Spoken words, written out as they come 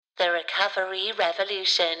The Recovery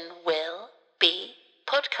Revolution will be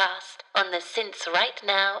podcast on the Since Right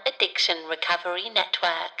Now Addiction Recovery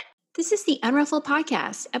Network. This is the Unruffled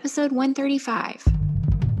Podcast, episode 135.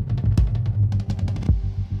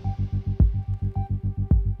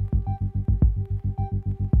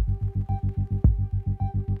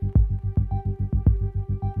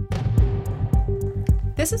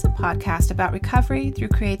 This is a podcast about recovery through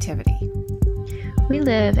creativity. We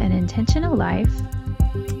live an intentional life.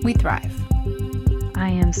 We thrive. I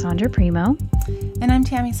am Sandra Primo. And I'm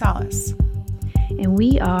Tammy Salas. And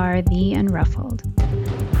we are The Unruffled.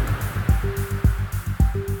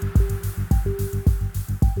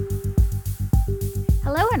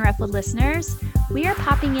 Hello, Unruffled listeners. We are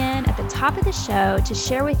popping in at the top of the show to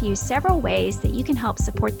share with you several ways that you can help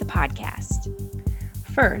support the podcast.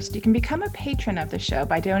 First, you can become a patron of the show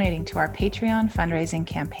by donating to our Patreon fundraising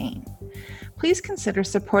campaign. Please consider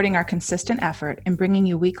supporting our consistent effort in bringing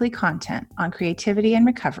you weekly content on creativity and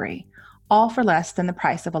recovery, all for less than the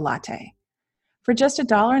price of a latte. For just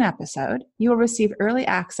 $1 an episode, you will receive early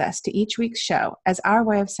access to each week's show as our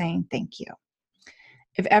way of saying thank you.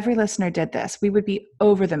 If every listener did this, we would be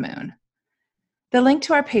over the moon. The link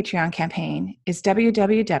to our Patreon campaign is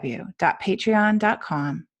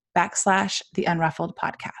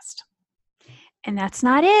www.patreon.com/theunruffledpodcast. And that's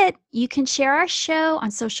not it. You can share our show on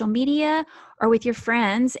social media or with your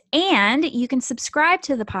friends, and you can subscribe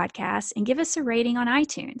to the podcast and give us a rating on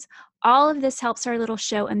iTunes. All of this helps our little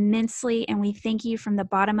show immensely, and we thank you from the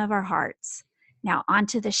bottom of our hearts. Now, on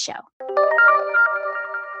to the show.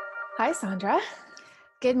 Hi, Sandra.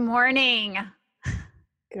 Good morning.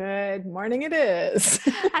 Good morning it is.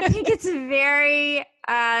 I think it's very,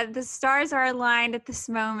 the stars are aligned at this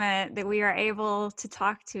moment that we are able to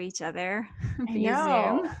talk to each other via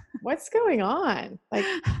Zoom. What's going on? Like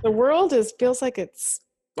the world feels like it's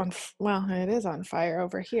on, well, it is on fire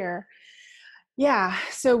over here. Yeah.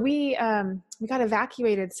 So we got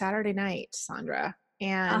evacuated Saturday night, Sandra,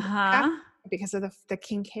 and because of the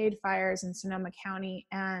Kincaid fires in Sonoma County,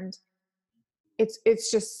 and it's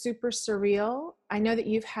just super surreal. I know that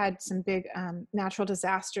you've had some big natural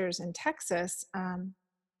disasters in Texas in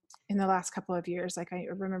the last couple of years. Like I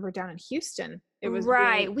remember down in Houston, it was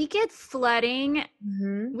right. really... We get flooding.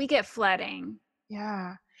 Mm-hmm. We get flooding.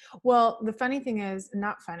 Yeah. Well, the funny thing is,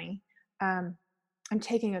 not funny. I'm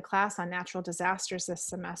taking a class on natural disasters this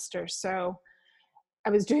semester. So I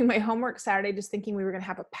was doing my homework Saturday, just thinking we were going to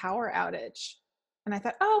have a power outage. And I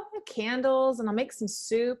thought, oh, candles, and I'll make some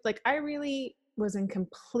soup. Like I really was in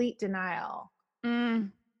complete denial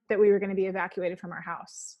that we were going to be evacuated from our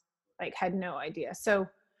house. Like had no idea. So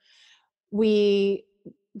we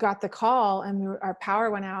got the call and our power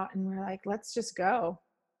went out, and we're like, let's just go.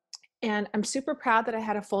 And I'm super proud that I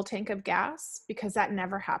had a full tank of gas, because that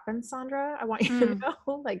never happens, Sandra. I want you to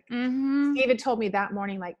know, like David told me that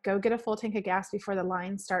morning, like go get a full tank of gas before the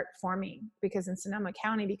lines start forming, because in Sonoma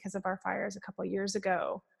County, because of our fires a couple of years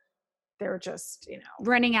ago, they were just,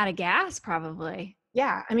 running out of gas probably.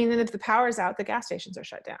 Yeah. I mean, and if the power's out, the gas stations are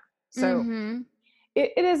shut down. So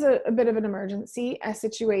it is a bit of an emergency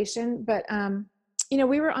situation, but,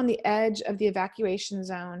 we were on the edge of the evacuation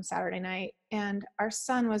zone Saturday night, and our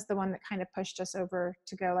son was the one that kind of pushed us over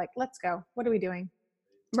to go like, let's go. What are we doing?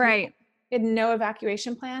 Right. We had no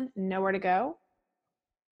evacuation plan, nowhere to go.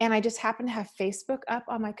 And I just happened to have Facebook up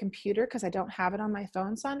on my computer because I don't have it on my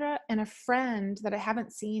phone, Sandra. And a friend that I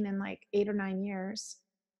haven't seen in like 8 or 9 years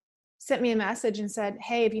sent me a message and said,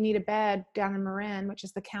 hey, if you need a bed down in Marin, which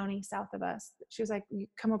is the county south of us, she was like, you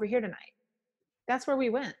come over here tonight. That's where we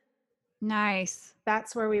went. Nice.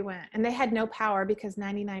 That's where we went. And they had no power because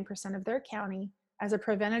 99% of their county, as a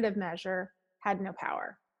preventative measure, had no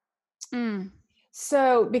power.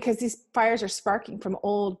 So because these fires are sparking from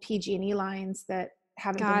old PG&E lines that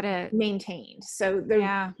haven't been maintained. So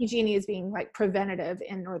the PG&E is being like preventative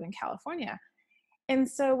in Northern California. And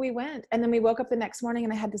so we went, and then we woke up the next morning,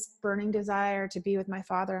 and I had this burning desire to be with my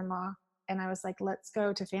father-in-law. And I was like, let's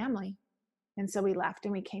go to family. And so we left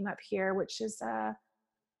and we came up here, which is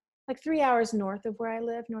like 3 hours north of where I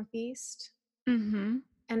live, northeast. And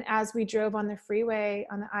as we drove on the freeway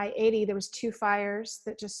on the I-80, there was 2 fires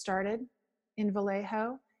that just started in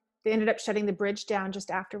Vallejo. They ended up shutting the bridge down just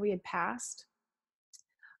after we had passed.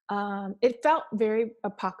 It felt very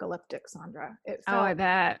apocalyptic, Sandra. It felt, I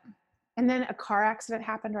bet. And then a car accident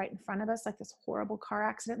happened right in front of us, like this horrible car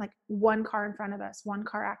accident, like one car in front of us, one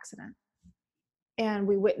car accident. And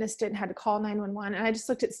we witnessed it and had to call 911. And I just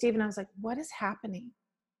looked at Steve and I was like, what is happening?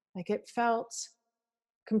 Like it felt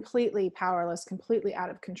completely powerless, completely out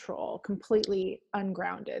of control, completely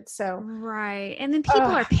ungrounded. So right. And then people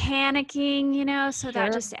are panicking, so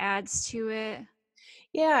that just adds to it.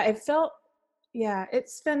 Yeah,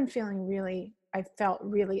 it's been feeling really, I felt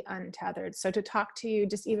really untethered. So to talk to you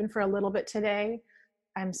just even for a little bit today,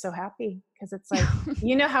 I'm so happy because it's like,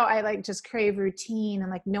 you know how I like just crave routine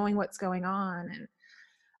and like knowing what's going on.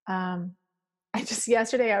 And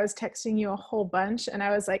yesterday I was texting you a whole bunch and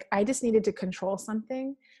I was like, I just needed to control something.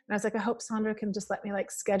 And I was like, I hope Sandra can just let me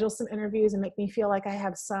like schedule some interviews and make me feel like I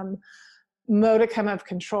have some modicum of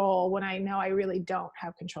control when I know I really don't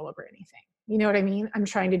have control over anything. You know what I mean? I'm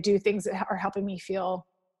trying to do things that are helping me feel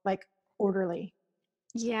like orderly.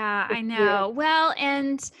 Yeah, I It's weird. know. Well,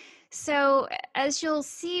 and so as you'll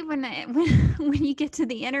see when you get to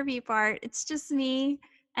the interview part, it's just me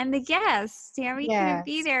and the guest. Tammy couldn't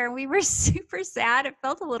be Yes. there. We were super sad. It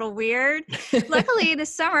felt a little weird. Luckily,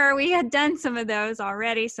 this summer we had done some of those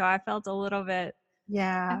already, so I felt a little bit.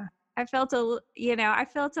 Yeah. I felt I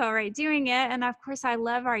felt all right doing it. And of course, I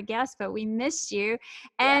love our guests, but we missed you.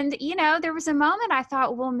 Yeah. And, there was a moment I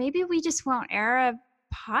thought, well, maybe we just won't air a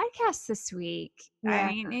podcast this week. I Yeah.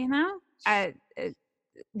 mean, we've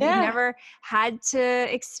Yeah. never had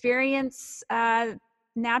to experience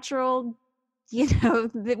natural,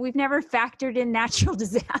 that we've never factored in natural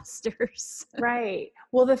disasters. Right.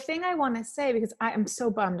 Well, the thing I want to say, because I am so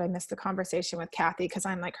bummed I missed the conversation with Kathy because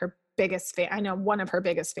I'm like her biggest fan. I know one of her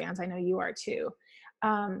biggest fans. I know you are too.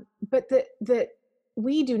 But that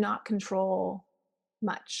we do not control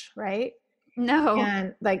much, right? No.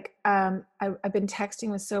 And like, I've been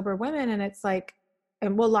texting with sober women and it's like,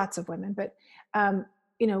 and well, lots of women, but,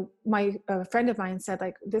 a friend of mine said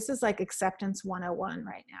like, this is like acceptance 101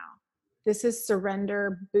 right now. This is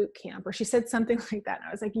surrender boot camp, or she said something like that. And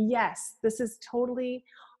I was like, yes, this is totally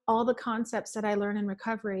all the concepts that I learn in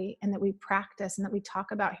recovery and that we practice and that we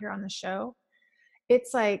talk about here on the show.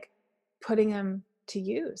 It's like putting them to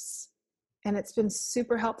use. And it's been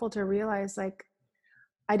super helpful to realize like,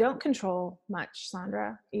 I don't control much,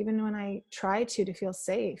 Sandra, even when I try to feel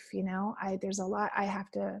safe, there's a lot I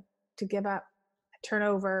have to give up, turn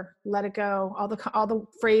over, let it go. All the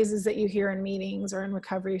phrases that you hear in meetings or in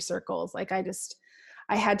recovery circles. Like I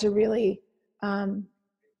had to really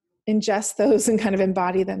ingest those and kind of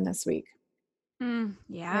embody them this week.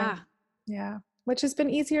 Yeah. Yeah. Which has been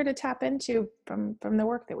easier to tap into from the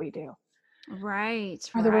work that we do. Right.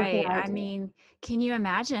 Or the work that Right. I I do. mean, can you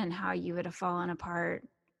imagine how you would have fallen apart?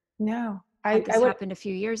 No, Had this I would. happened a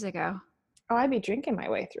few years ago. Oh, I'd be drinking my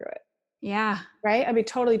way through it. Yeah. Right. I'd be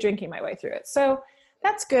totally drinking my way through it. So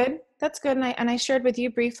that's good. That's good. And I shared with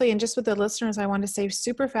you briefly and just with the listeners, I want to say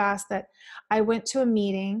super fast that I went to a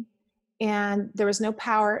meeting and there was no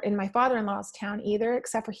power in my father-in-law's town either,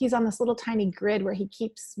 except for he's on this little tiny grid where he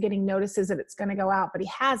keeps getting notices that it's going to go out, but he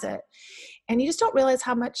has it. And you just don't realize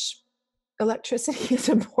how much electricity is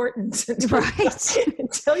important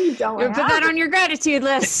until you don't You'll put that on your gratitude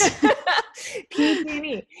list.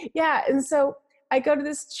 PG&E. Yeah. And so I go to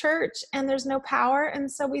this church and there's no power.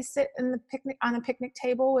 And so we sit on the picnic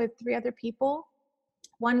table with 3 other people.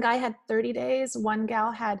 One guy had 30 days. One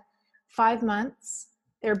gal had 5 months.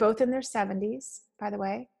 They were both in their 70s, by the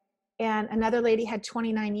way. And another lady had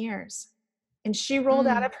 29 years. And she rolled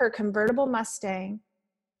out of her convertible Mustang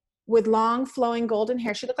with long flowing golden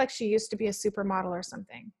hair. She looked like she used to be a supermodel or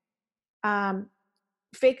something.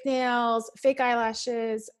 Fake nails, fake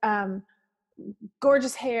eyelashes,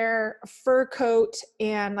 gorgeous hair, a fur coat,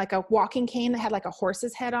 and like a walking cane that had like a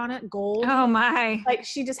horse's head on it, gold. Oh my. Like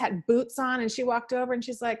she just had boots on and she walked over and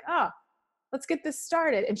she's like, oh, let's get this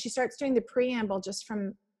started. And she starts doing the preamble just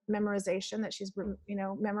from memorization that she's,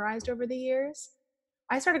 memorized over the years.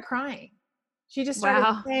 I started crying. She just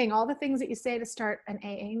started saying all the things that you say to start an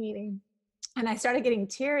AA meeting. And I started getting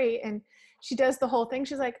teary and she does the whole thing.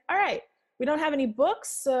 She's like, all right, we don't have any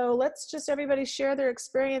books, so let's just everybody share their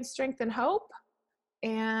experience, strength, and hope.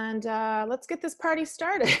 And let's get this party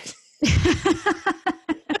started.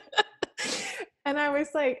 And I was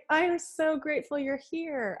like, I am so grateful you're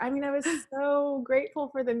here. I mean, I was so grateful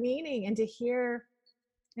for the meeting and to hear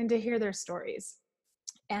their stories.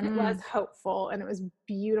 And it was hopeful and it was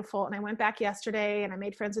beautiful. And I went back yesterday and I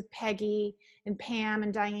made friends with Peggy and Pam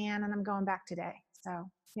and Diane, and I'm going back today. So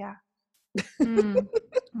yeah.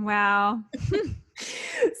 Wow.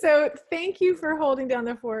 So thank you for holding down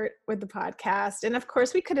the fort with the podcast. And of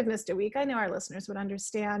course we could have missed a week. I know our listeners would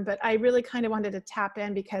understand, but I really kind of wanted to tap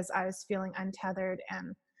in because I was feeling untethered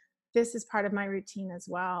and this is part of my routine as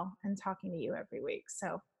well, and talking to you every week.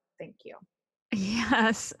 So thank you.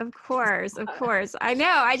 Yes, of course. Of course. I know.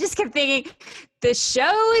 I just kept thinking the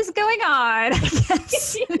show is going on. I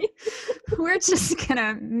guess we're just going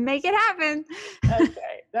to make it happen. That's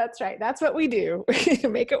right. That's right. That's what we do.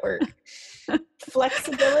 Make it work.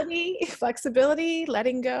 flexibility,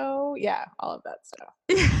 letting go. Yeah, all of that stuff.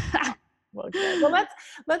 Well, good. Well,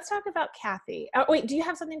 let's talk about Kathy. Oh, wait, do you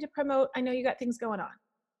have something to promote? I know you got things going on.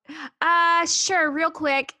 Sure. Real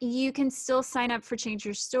quick, you can still sign up for Change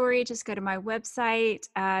Your Story. Just go to my website,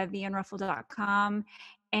 theunruffled.com.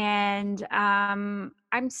 And I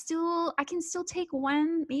can still take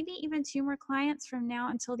one, maybe even two more clients from now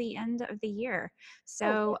until the end of the year.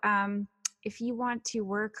 So if you want to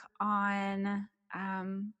work on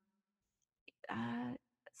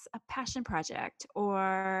a passion project,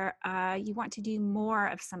 or you want to do more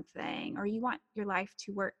of something, or you want your life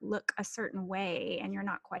to look a certain way and you're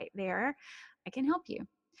not quite there, I can help you.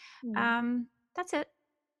 That's it.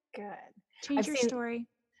 Good. Change your story.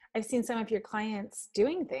 I've seen some of your clients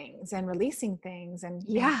doing things and releasing things, and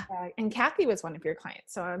Kathy was one of your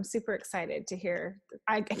clients. So I'm super excited to hear.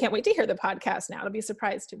 I can't wait to hear the podcast now. It'll be a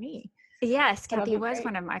surprise to me. Yes, Kathy was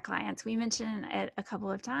one of my clients. We mentioned it a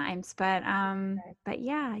couple of times, but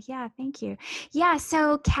yeah, thank you. Yeah,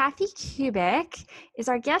 so Kathy Kubik is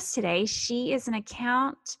our guest today. She is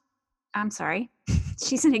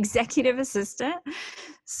she's an executive assistant,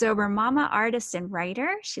 sober mama, artist, and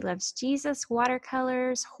writer. She loves Jesus,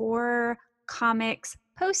 watercolors, horror, comics,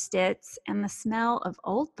 Post-its, and the smell of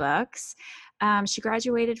old books. She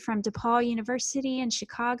graduated from DePaul University in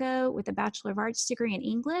Chicago with a Bachelor of Arts degree in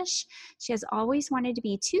English. She has always wanted to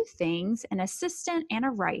be two things, an assistant and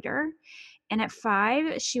a writer. And at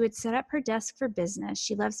 5, she would set up her desk for business.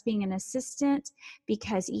 She loves being an assistant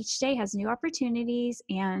because each day has new opportunities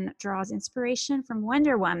and draws inspiration from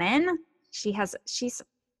Wonder Woman. She has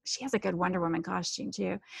a good Wonder Woman costume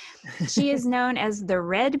too. She is known as the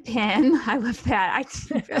Red Pen. I love that. I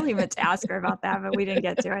really meant to ask her about that, but we didn't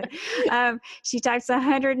get to it. She types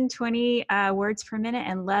 120 words per minute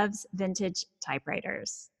and loves vintage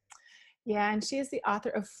typewriters. Yeah, and she is the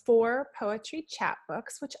author of 4 poetry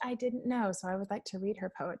chapbooks, which I didn't know, so I would like to read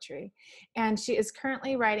her poetry. And she is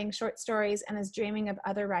currently writing short stories and is dreaming of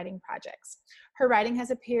other writing projects. Her writing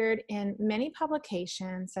has appeared in many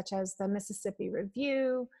publications, such as the Mississippi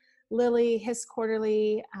Review, Lily, His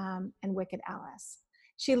Quarterly, and Wicked Alice.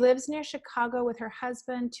 She lives near Chicago with her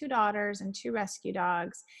husband, 2 daughters, and 2 rescue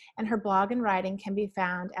dogs, and her blog and writing can be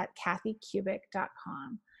found at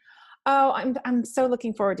kathykubik.com. Oh, I'm so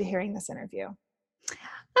looking forward to hearing this interview.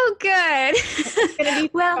 Oh, good. It's gonna be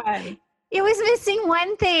fun. It was missing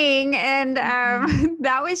one thing, and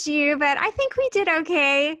that was you, but I think we did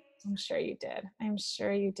okay. I'm sure you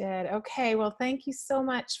did. Okay, well, thank you so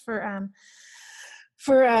much for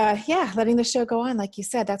letting the show go on. Like you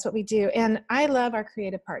said, that's what we do, and I love our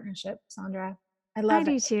creative partnership, Sandra. I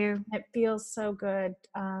do too. It feels so good.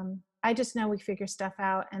 I just know we figure stuff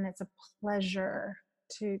out, and it's a pleasure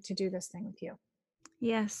to do this thing with you.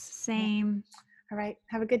 Yes, same. All right,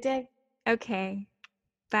 have a good day. Okay,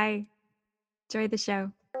 bye. Enjoy the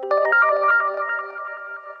show.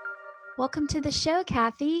 Welcome to the show,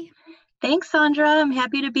 Kathy. Thanks, Sandra. I'm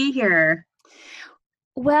happy to be here.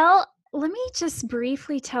 Well, let me just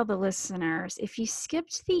briefly tell the listeners, if you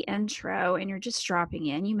skipped the intro and you're just dropping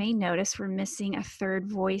in, you may notice we're missing a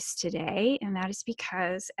third voice today, and that is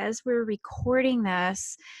because as we're recording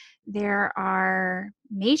this, there are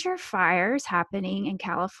major fires happening in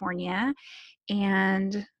California,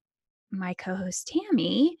 and my co-host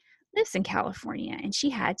Tammy lives in California, and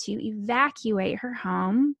she had to evacuate her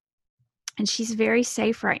home, and she's very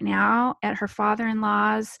safe right now at her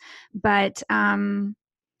father-in-law's, but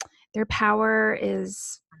their power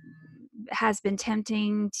has been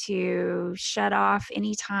tempting to shut off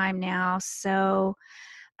anytime now, so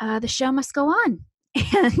the show must go on.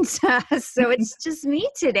 And so it's just me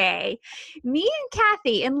today, me and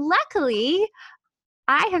Kathy. And luckily,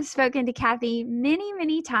 I have spoken to Kathy many,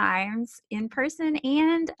 many times in person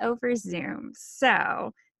and over Zoom.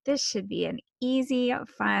 So this should be an easy,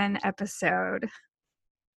 fun episode.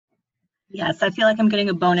 Yes, I feel like I'm getting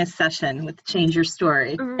a bonus session with Change Your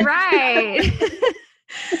Story. Right.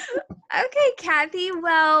 Okay, Kathy.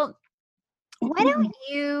 Well, why don't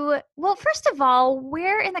you, first of all,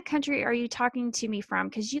 where in the country are you talking to me from?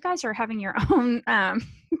 Because you guys are having your own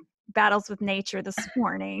battles with nature this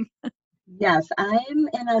morning. Yes, I'm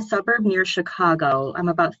in a suburb near Chicago. I'm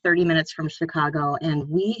about 30 minutes from Chicago, and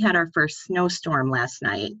we had our first snowstorm last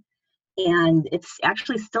night. And it's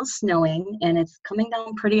actually still snowing, and it's coming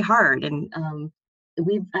down pretty hard. And I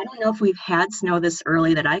don't know if we've had snow this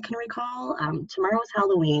early that I can recall. Tomorrow's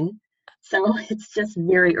Halloween, so it's just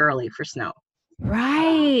very early for snow.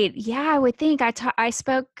 Right. Yeah, I would think. I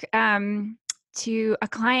spoke to a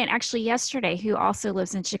client actually yesterday who also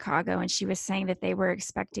lives in Chicago, and she was saying that they were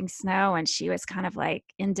expecting snow, and she was kind of like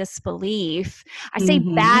in disbelief. I say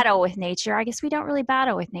Mm-hmm. battle with nature. I guess we don't really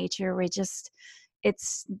battle with nature.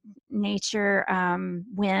 It's nature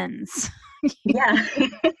wins. Yeah.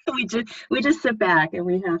 we just sit back and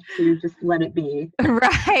we have to just let it be.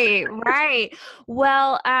 Right, right.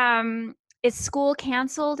 Well, is school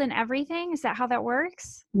canceled and everything? Is that how that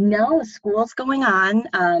works? No, school's going on.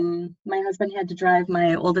 My husband had to drive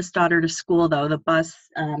my oldest daughter to school, though. The bus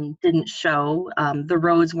didn't show. The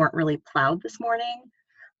roads weren't really plowed this morning.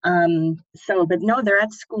 But no, they're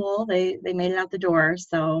at school. They made it out the door.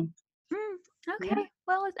 So Mm, yeah, okay.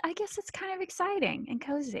 Well, I guess it's kind of exciting and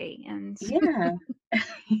cozy, and yeah.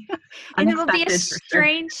 and it will be a Unexpected for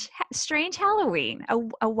sure. strange Halloween,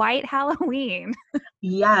 a white Halloween.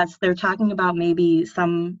 Yes, they're talking about maybe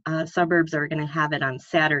some suburbs are going to have it on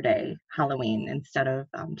Saturday, Halloween, instead of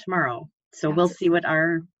tomorrow. So we'll That's see what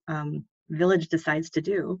our village decides to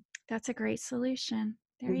do. that's a great solution.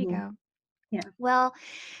 There you Hmm. go. Yeah. Well,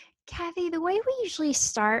 Kathy, the way we usually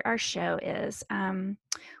start our show is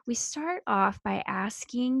we start off by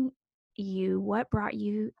asking you what brought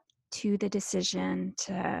you to the decision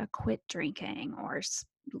to quit drinking or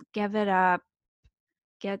give it up,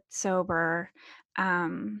 get sober.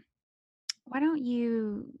 Um, why don't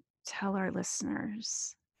you tell our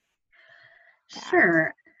listeners that?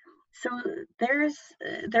 Sure. So there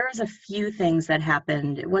was a few things that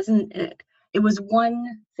happened. It was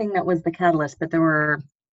one thing that was the catalyst, but there were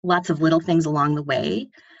lots of little things along the way.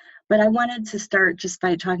 But I wanted to start just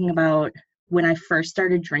by talking about when I first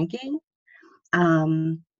started drinking.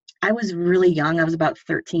 Um, I was really young. I was about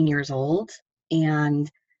 13 years old, and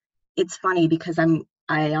it's funny because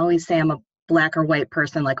I always say I'm a black or white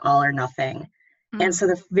person, like all or nothing. And Mm, so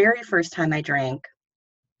the very first time I drank,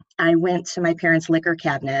 I went to my parents' liquor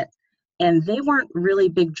cabinet, and they weren't really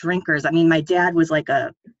big drinkers. I mean, my dad was like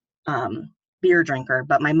a beer drinker,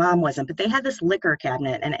 but my mom wasn't. But they had this liquor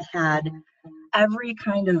cabinet, and it had every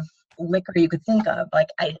kind of liquor you could think of. Like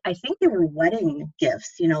I think they were wedding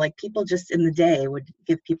gifts, like people just in the day would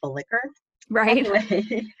give people liquor. right.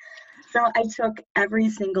 Anyway, so I took every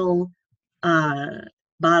single uh,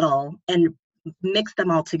 bottle and mixed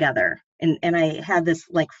them all together. And I had this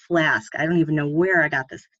like flask. I don't even know where I got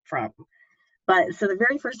this from. But so the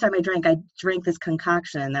very first time I drank this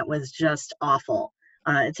concoction that was just awful.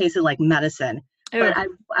 It tasted like medicine. But Ugh.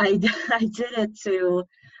 I I did it to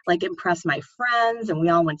like impress my friends, and we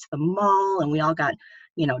all went to the mall, and we all got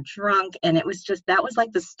drunk, and it was just that was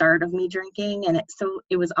like the start of me drinking, and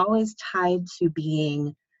it was always tied to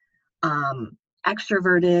being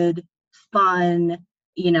extroverted, fun.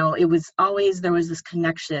 It was always there was this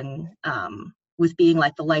connection with being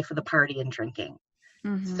like the life of the party and drinking.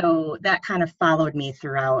 Mm-hmm. So that kind of followed me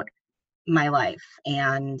throughout my life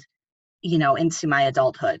and, into my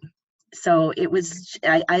adulthood. So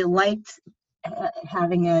I liked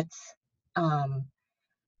having it um,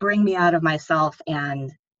 bring me out of myself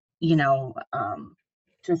and, you know, um,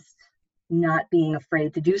 just not being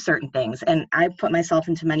afraid to do certain things. And I put myself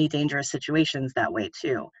into many dangerous situations that way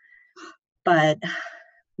too. But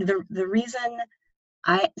the reason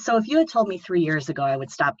so if you had told me 3 years ago I would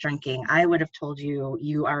stop drinking, I would have told you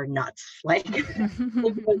you are nuts. Like it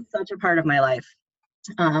was such a part of my life.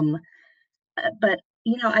 Um, but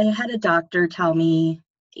I had a doctor tell me,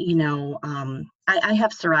 I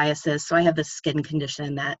have psoriasis, so I have this skin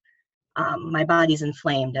condition that my body's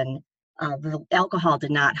inflamed, and the alcohol did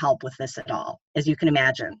not help with this at all, as you can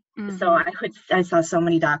imagine. So Mm-hmm. I saw so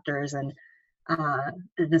many doctors, and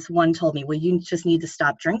this one told me, well, you just need to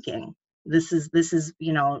stop drinking. This is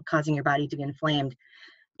causing your body to be inflamed.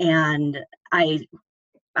 And I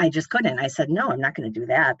just couldn't. I said, no, I'm not going to do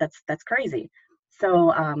that. That's crazy.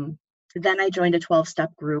 So then I joined a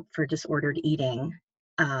 12-step group for disordered eating.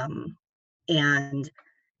 And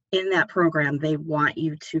in that program, they want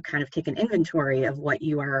you to kind of take an inventory of what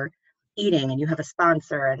you are eating, and you have a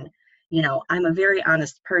sponsor. And, I'm a very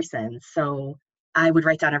honest person. So I would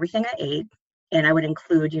write down everything I ate, and I would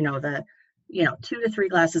include, the 2 to 3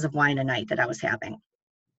 glasses of wine a night that I was having.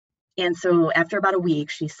 And so after about a week,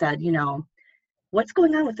 she said, what's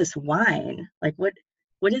going on with this wine? Like,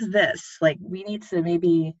 what is this? Like, we need to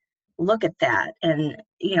maybe look at that. And,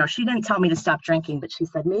 she didn't tell me to stop drinking, but she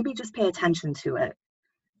said, maybe just pay attention to it.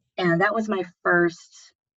 And that was my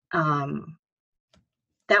first,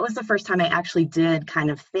 that was the first time I actually did kind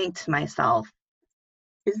of think to myself,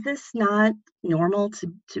 is this not normal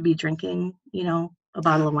to be drinking, a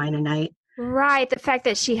bottle of wine a night? Right. The fact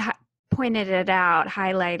that she pointed it out,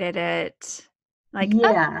 highlighted it, like, oh,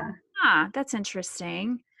 Yeah. that's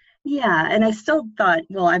interesting. Yeah, and I still thought,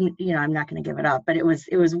 well, I'm not going to give it up, but it was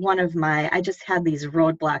one of my, I just had these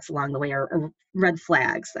roadblocks along the way, or red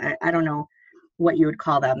flags. I don't know what you would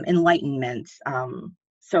call them, enlightenment.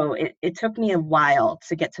 So it took me a while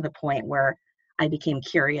to get to the point where I became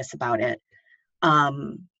curious about it.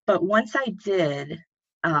 But once I did,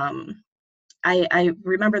 um, I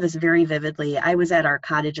remember this very vividly. I was at our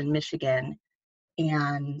cottage in Michigan,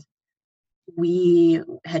 and we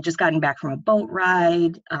had just gotten back from a boat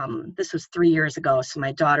ride. This was 3 years ago. So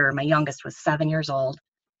my daughter, my youngest, was 7 years old.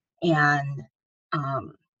 And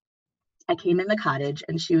um, I came in the cottage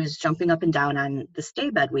and she was jumping up and down on the stay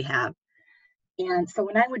bed we have. And so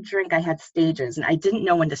when I would drink, I had stages and I didn't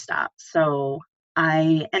know when to stop. So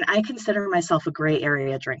I consider myself a gray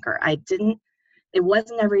area drinker. It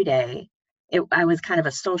wasn't every day. I was kind of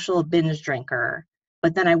a social binge drinker,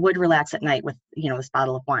 but then I would relax at night with, this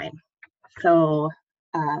bottle of wine. So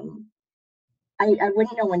um, I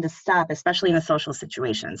wouldn't know when to stop, especially in a social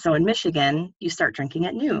situation. So in Michigan, you start drinking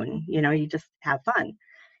at noon, you just have fun.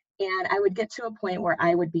 And I would get to a point where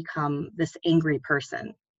I would become this angry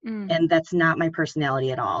person. Mm. And that's not my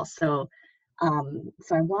personality at all. So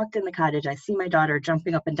I walked in the cottage, I see my daughter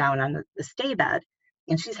jumping up and down on the stay bed,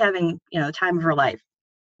 and she's having, the time of her life.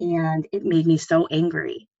 And it made me so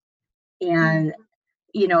angry. And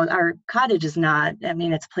our cottage is not,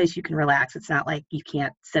 it's a place you can relax. It's not like you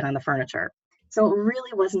can't sit on the furniture. So it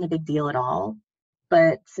really wasn't a big deal at all.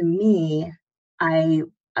 But to me, I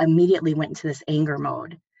immediately went into this anger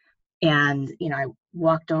mode. And, I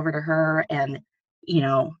walked over to her and,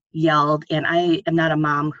 yelled. And I am not a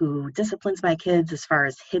mom who disciplines my kids as far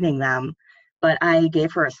as hitting them, but I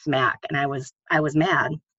gave her a smack and I was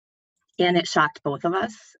mad. And it shocked both of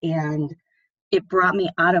us. And it brought me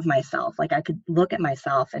out of myself. Like I could look at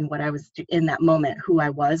myself and what I was in that moment, who I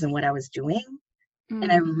was and what I was doing.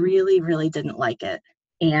 And I really, really didn't like it.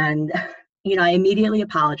 And, I immediately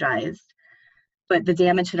apologized, but the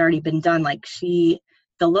damage had already been done. Like the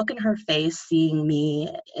look in her face, seeing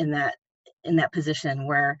me in that position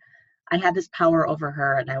where I had this power over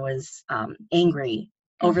her and I was angry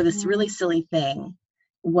over this really silly thing,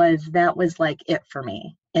 was like it for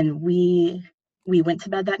me. And we went to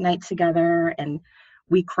bed that night together and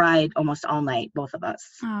we cried almost all night, both of us.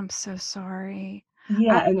 Oh, I'm so sorry.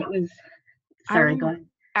 Yeah, and it was, sorry, go ahead.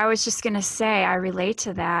 I was just going to say, I relate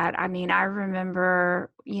to that. I mean, I remember,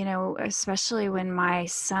 especially when my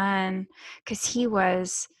son, because he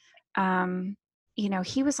was,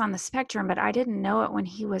 he was on the spectrum, but I didn't know it when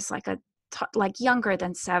he was like younger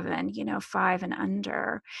than 7, 5 and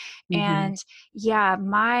under. Mm-hmm. And yeah,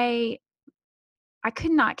 I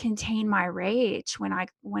could not contain my rage when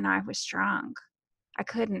I was drunk. I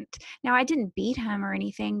couldn't. Now, I didn't beat him or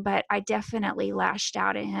anything, but I definitely lashed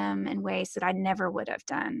out at him in ways that I never would have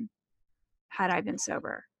done had I been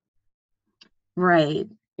sober. Right.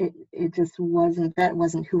 It just wasn't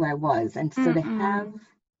who I was. And so to have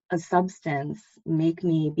a substance make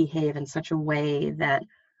me behave in such a way that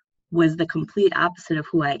was the complete opposite of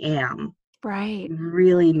who I am, right,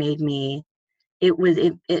 really made me, it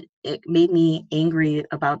made me angry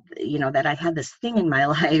about, that I had this thing in my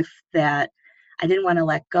life that I didn't want to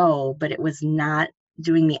let go, but it was not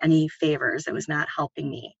doing me any favors. It was not helping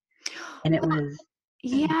me. And it was,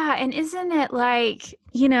 yeah. And isn't it like,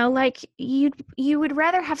 like you would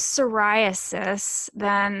rather have psoriasis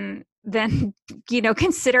than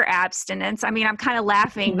consider abstinence. I mean, I'm kind of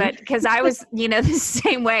laughing, but because I was, the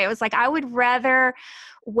same way. It was like, I would rather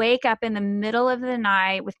wake up in the middle of the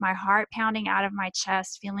night with my heart pounding out of my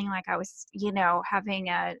chest, feeling like I was, having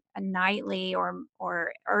a nightly or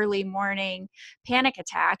early morning panic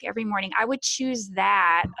attack every morning. I would choose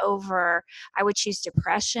that over, I would choose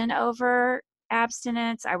depression over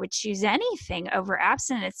abstinence. I would choose anything over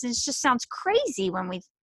abstinence. It just sounds crazy when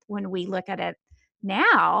we look at it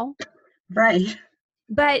now. right.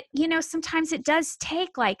 But, sometimes it does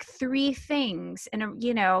take like 3 things and,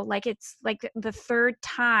 like it's like the third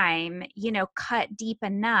time, cut deep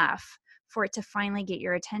enough for it to finally get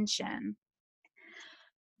your attention.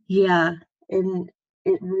 Yeah. And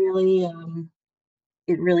it really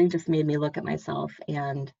just made me look at myself.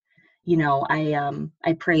 And,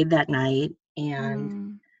 I prayed that night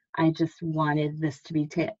and I just wanted this to be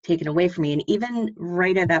taken away from me. And even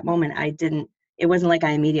right at that moment, it wasn't like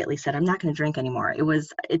I immediately said, I'm not going to drink anymore.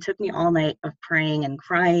 It took me all night of praying and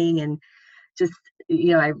crying and just,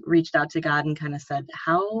 I reached out to God and kind of said,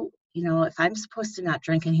 how, if I'm supposed to not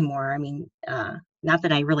drink anymore, I mean, not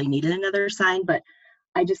that I really needed another sign, but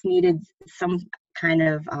I just needed some kind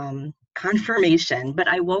of confirmation. But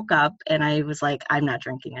I woke up and I was like, I'm not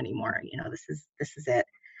drinking anymore. This is it.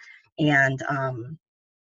 And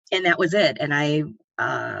that was it. And I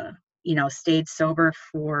stayed sober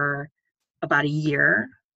for about a year.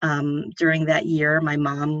 During that year, my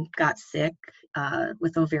mom got sick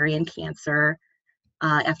with ovarian cancer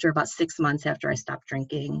after about 6 months after I stopped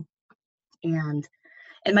drinking. And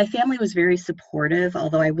my family was very supportive,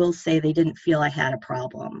 although I will say they didn't feel I had a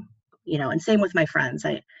problem, and same with my friends.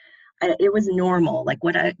 It was normal. Like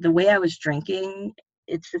the way I was drinking,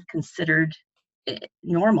 it's just considered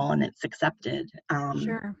normal and it's accepted.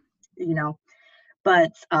 Sure. You know,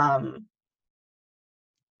 but I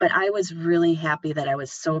was really happy that I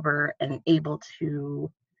was sober and able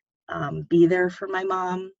to be there for my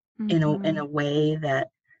mom in a way that,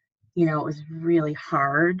 it was really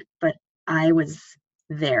hard, but I was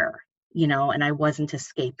there, and I wasn't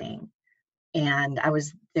escaping. And I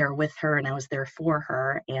was there with her and I was there for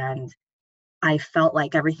her. And I felt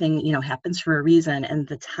like everything, happens for a reason. And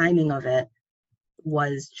the timing of it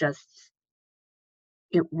was just,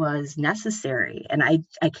 it was necessary. And I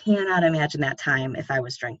cannot imagine that time if I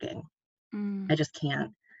was drinking. I just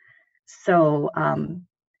can't. So,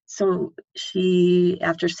 so she,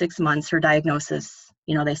 after 6 months, her diagnosis,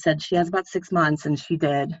 they said she has about 6 months, and she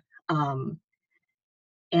did.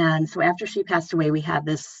 And so after she passed away, we had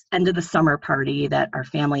this end of the summer party that our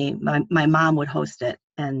family, my mom would host it.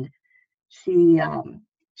 And she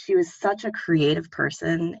was such a creative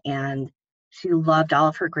person, and she loved all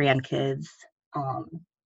of her grandkids.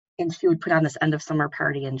 And she would put on this end of summer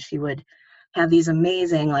party, and she would have these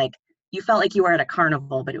amazing, like, you felt like you were at a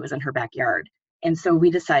carnival, but it was in her backyard. And so we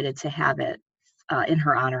decided to have it in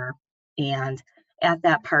her honor. And at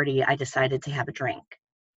that party, I decided to have a drink.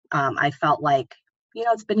 I felt like,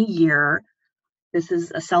 it's been a year. This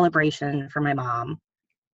is a celebration for my mom.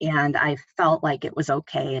 And I felt like it was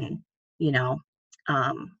okay. And,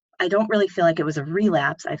 I don't really feel like it was a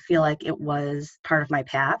relapse. I feel like it was part of my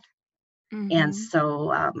path. And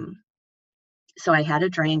so I had a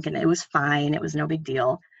drink, and it was fine. It was no big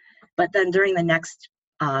deal. But then during the next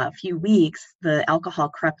few weeks, the alcohol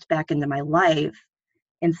crept back into my life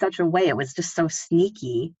in such a way, it was just so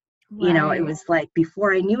sneaky. Right. It was like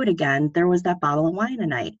before I knew it again, there was that bottle of wine a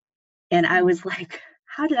night. And I was like,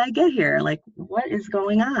 how did I get here? Like, what is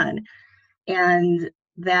going on? And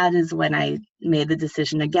that is when I made the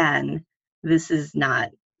decision again, this is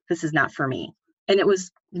not for me. And it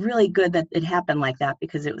was really good that it happened like that,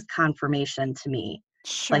 because it was confirmation to me.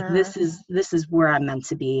 Sure. Like, this is where I'm meant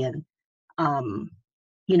to be. And,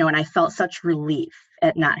 and I felt such relief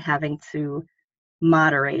at not having to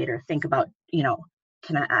moderate or think about,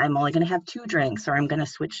 I'm only going to have 2 drinks, or I'm going to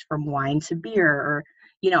switch from wine to beer, or,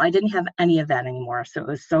 I didn't have any of that anymore. So it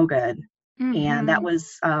was so good. And that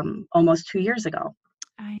was almost 2 years ago.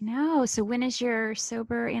 I know. So when is your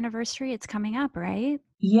sober anniversary? It's coming up, right?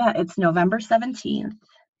 Yeah, it's November 17th.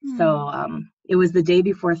 So it was the day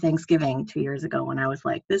before Thanksgiving 2 years ago when I was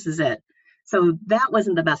like, this is it. So that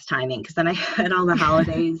wasn't the best timing, because then I had all the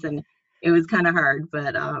holidays and it was kind of hard.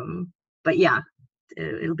 But yeah,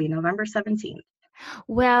 it'll be November 17th.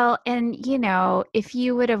 Well, and if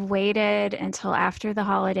you would have waited until after the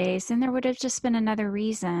holidays, then there would have just been another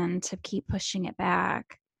reason to keep pushing it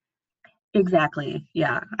back. Exactly.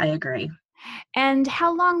 Yeah, I agree. And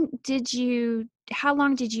how long did you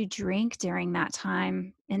drink during that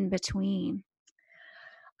time in between?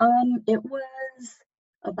 It was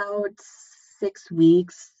about 6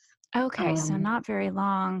 weeks. Okay, so not very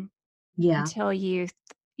long Yeah. until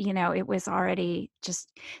it was already just,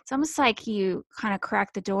 it's almost like you kind of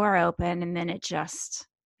crack the door open and then it just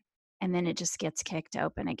gets kicked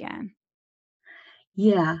open again.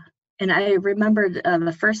 Yeah. And I remembered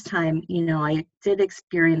the first time, I did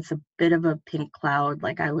experience a bit of a pink cloud.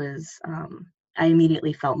 Like I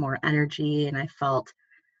immediately felt more energy, and I felt,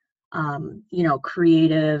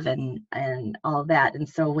 creative and all that. And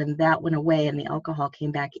so when that went away and the alcohol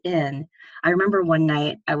came back in, I remember one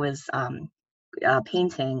night I was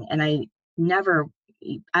painting, and I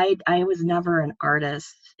was never an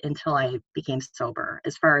artist until I became sober,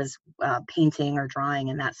 as far as painting or drawing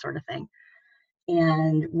and that sort of thing.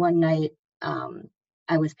 And one night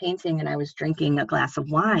I was painting and I was drinking a glass of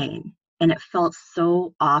wine, and it felt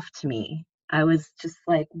so off to me. I was just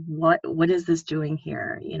like, what is this doing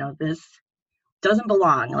here? This doesn't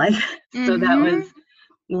belong. Like, so that was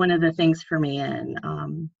one of the things for me.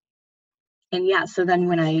 And yeah, so then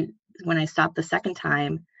when I stopped the second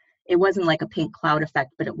time, it wasn't like a pink cloud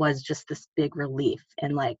effect, but it was just this big relief.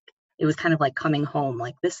 And like, it was kind of like coming home,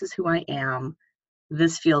 like, this is who I am.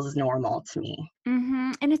 This feels normal to me.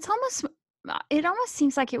 And it's almost it almost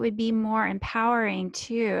seems like it would be more empowering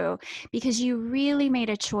too, because you really made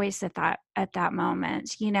a choice at that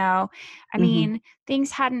moment, you know. I Hmm. mean,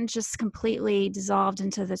 things hadn't just completely dissolved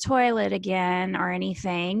into the toilet again or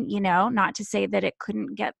anything, you know, not to say that it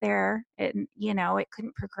couldn't get there and, you know, it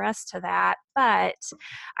couldn't progress to that, but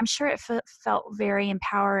I'm sure it felt very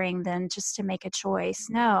empowering then just to make a choice.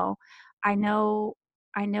 No, I know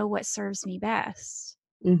I know what serves me best.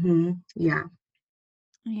 Hmm. Yeah.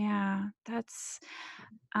 Yeah,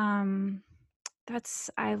 um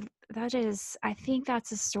that's I that is I think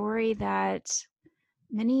that's a story that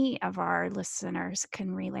many of our listeners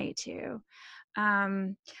can relate to.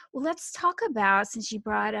 Um, well, let's talk about, since you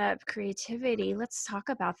brought up creativity, let's talk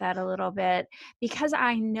about that a little bit, because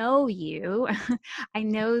I know you, I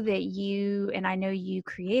know that you, and I know you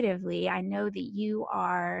creatively, I know that you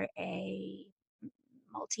are a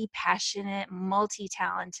multi-passionate,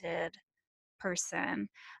 multi-talented person.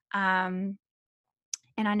 Um,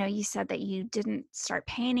 and I know you said that you didn't start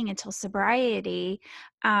painting until sobriety.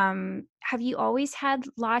 Have you always had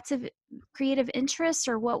lots of creative interests,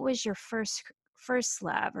 or what was your first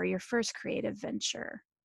love or your first creative venture?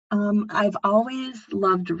 I've always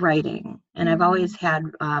loved writing, and I've always Mhm.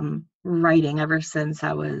 had writing ever since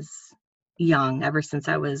I was young, ever since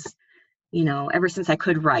I was, ever since I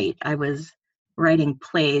could write. I was writing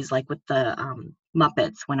plays like with the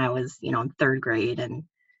Muppets when I was, in third grade, and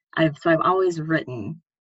I've always written,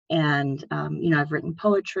 and I've written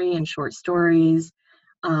poetry and short stories,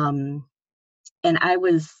 um, and I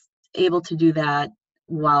was able to do that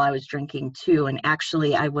while I was drinking too. And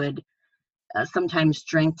actually, I would sometimes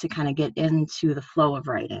drink to kind of get into the flow of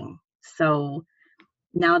writing. So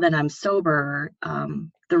now that I'm sober,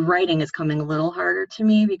 the writing is coming a little harder to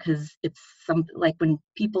me because it's something like when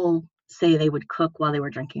people say they would cook while they were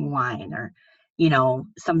drinking wine or,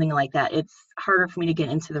 something like that. It's harder for me to get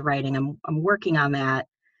into the writing. I'm working on that,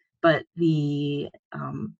 but the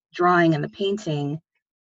drawing and the painting,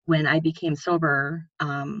 when I became sober,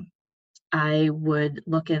 I would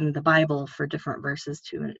look in the Bible for different verses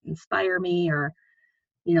to inspire me, or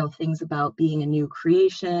things about being a new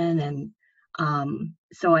creation. And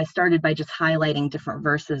so I started by just highlighting different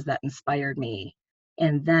verses that inspired me.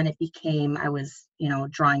 And then it became, I was,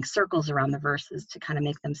 drawing circles around the verses to kind of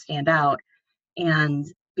make them stand out. And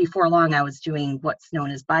before long, I was doing what's known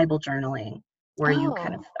as Bible journaling, where you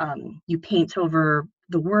kind of, Oh, you paint over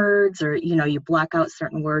the words, or, you block out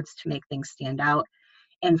certain words to make things stand out.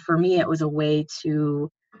 And for me, it was a way to,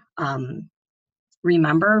 um,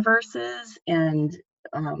 remember verses and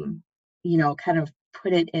kind of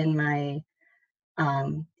put it in my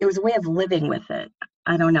it was a way of living with it.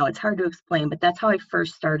 I don't know, it's hard to explain, but that's how I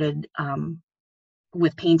first started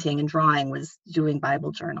with painting and drawing, was doing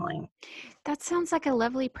Bible journaling. that sounds like a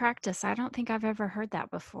lovely practice. I don't think I've ever heard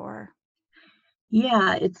that before.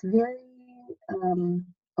 Yeah, it's very um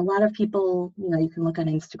a lot of people, you can look on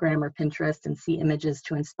Instagram or Pinterest and see images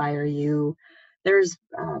to inspire you. There's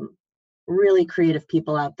really creative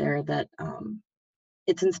people out there that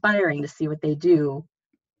it's inspiring to see what they do,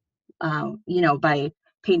 by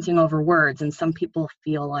painting over words. And some people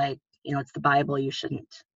feel like, it's the Bible, you shouldn't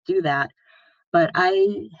do that. But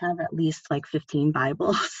I have at least like 15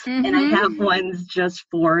 Bibles, and I have Mhm. ones just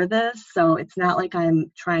for this. So it's not like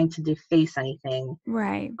I'm trying to deface anything.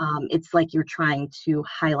 Right. It's like you're trying to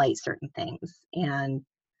highlight certain things.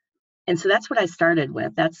 And so that's what I started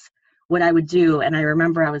with. That's what I would do. And I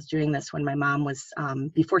remember I was doing this when my mom was,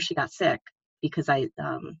 before she got sick, because I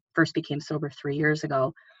first became sober 3 years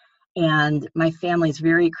ago. And my family's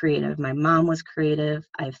very creative. My mom was creative.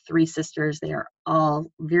 I have three sisters. They are all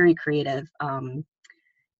very creative.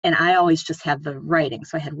 And I always just had the writing.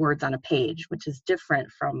 So I had words on a page, which is different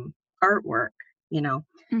from artwork, you know.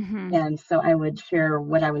 Mhm. And so I would share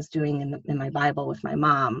what I was doing in my Bible with my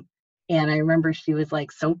mom. And I remember she was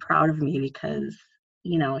like so proud of me because,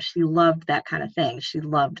 she loved that kind of thing. She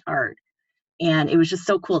loved art. And it was just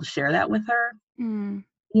so cool to share that with her, Mm.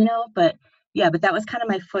 but yeah, but that was kind of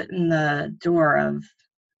my foot in the door of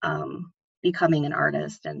um, becoming an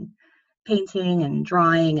artist and painting and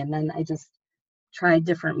drawing. And then I just tried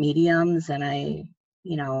different mediums, and I,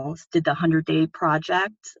 did the 100-day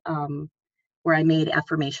project, where I made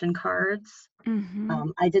affirmation cards.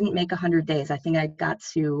 Mhm. I didn't make 100 days. I think I got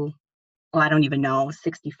to, I don't even know,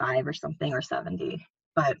 65 or something, or 70.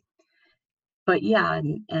 But yeah,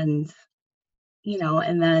 and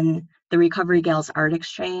then the Recovery Gals Art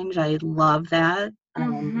Exchange, I love that.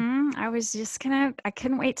 Mhm. I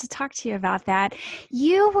couldn't wait to talk to you about that.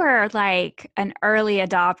 You were like an early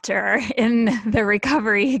adopter in the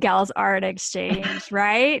Recovery Gals Art Exchange,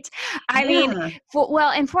 right? I mean, Yeah.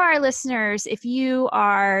 and for our listeners, if you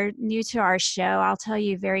are new to our show, I'll tell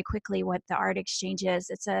you very quickly what the Art Exchange is.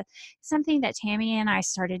 It's something that Tammy and I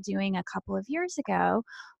started doing a couple of years ago,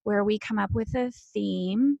 where we come up with a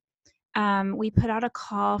theme. We put out a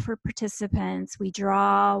call for participants. We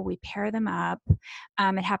draw, we pair them up.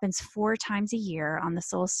 It happens 4 times a year on the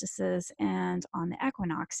solstices and on the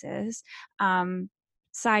equinoxes.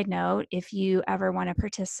 Side note, if you ever want to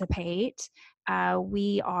participate,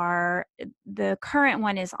 the current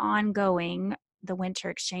one is ongoing. The winter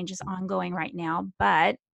exchange is ongoing right now,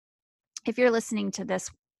 but if you're listening to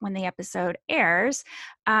this when the episode airs,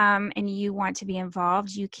 and you want to be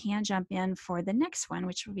involved, you can jump in for the next one,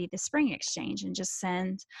 which will be the spring exchange, and just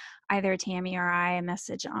send either Tammy or I a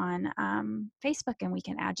message on Facebook, and we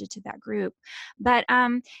can add you to that group. But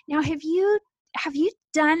now, have you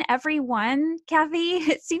done every one, Kathy?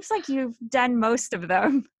 It seems like you've done most of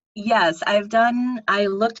them. Yes, I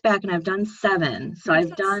looked back and I've done 7. So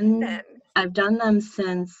I've done them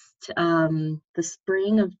since the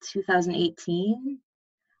spring of 2018.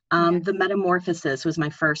 Yeah. The Metamorphosis was my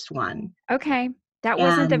first one. Okay. That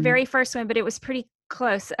wasn't the And very first one, but it was pretty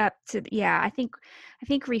close up to, yeah, I think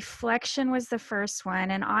Reflection was the first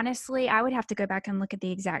one. And honestly, I would have to go back and look at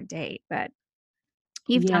the exact date, but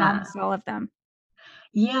you've done yeah, almost all of them.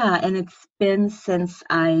 yeah, and it's been since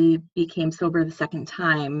I became sober the second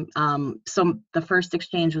time. So the first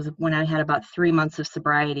exchange was when I had about 3 months of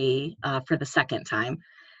sobriety for the second time.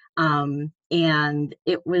 And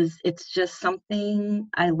it's just something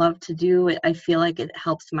I love to do. I feel like it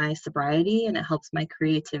helps my sobriety and it helps my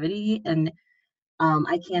creativity. And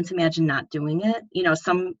I can't imagine not doing it.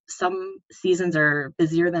 Some seasons are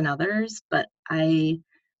busier than others, but I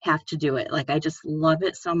have to do it. Like, I just love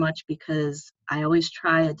it so much because I always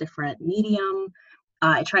try a different medium.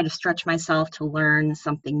 I try to stretch myself to learn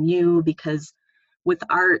something new because with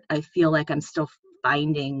art, I feel like I'm still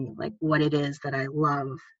finding like what it is that I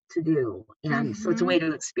love to do. And so it's a way Mm-hmm.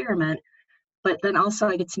 to experiment. But then also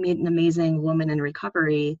I get to meet an amazing woman in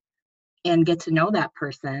recovery and get to know that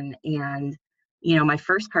person. And, my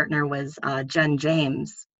first partner was Jen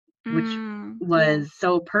James, which Yes. was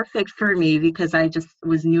so perfect for me because I just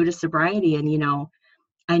was new to sobriety. And,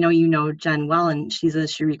 I know you know Jen well, and she's a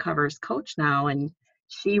She Recovers coach now. And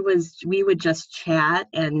we would just chat,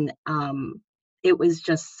 and it was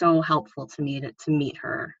just so helpful to me to meet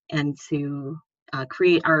her and to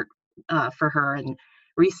create art for her and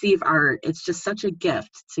receive art. It's just such a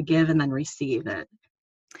gift to give and then receive it.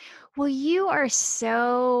 Well, you are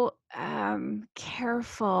so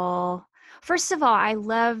careful. First of all, I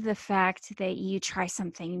love the fact that you try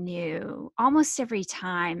something new. Almost every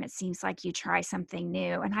time it seems like you try something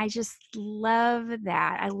new. And I just love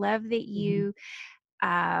that. I love that Mhm.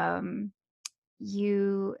 um,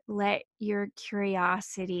 you let your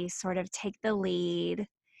curiosity sort of take the lead,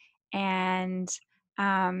 and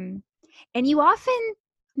um and you often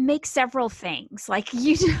make several things, like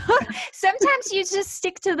you sometimes you just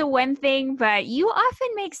stick to the one thing, but you often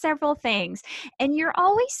make several things, and you're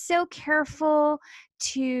always so careful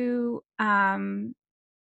to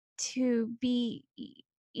be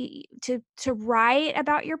to write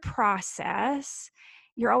about your process.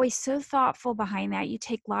 You're always so thoughtful behind that. You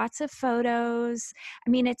take lots of photos. I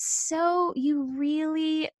mean, it's so you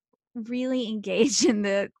really engage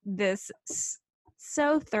in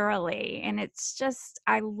so thoroughly, and it's just,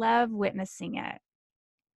 I love witnessing it.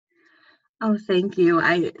 Oh, thank you.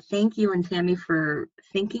 I thank you and Tammy for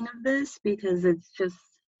thinking of this because it's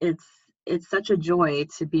it's such a joy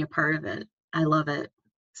to be a part of it. I love it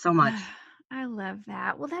so much. I love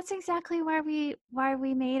that. Well, that's exactly why we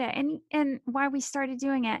made it, and why we started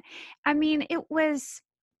doing it. I mean, it was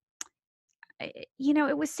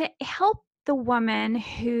to help the woman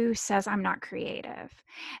who says, I'm not creative.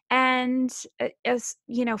 And as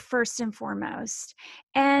first and foremost.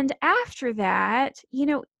 And after that,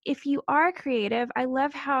 if you are creative, I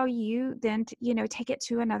love how you then, take it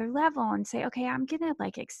to another level and say, okay, I'm going to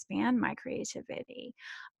like expand my creativity.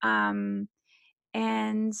 Um,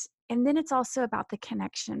 and and then it's also about the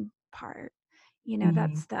connection part. Mhm.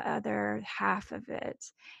 That's the other half of it.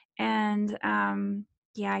 And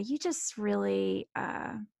yeah, you just really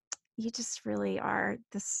are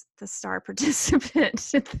the star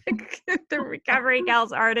participant at the Recovery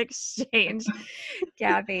Gals Art Exchange,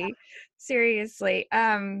 Kathy. Seriously.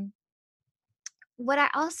 What I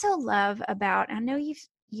also love about, I know you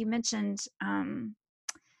mentioned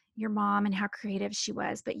your mom and how creative she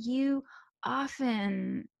was, but you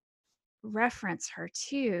often reference her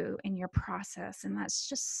too in your process. And that's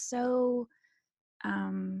just so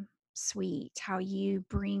sweet how you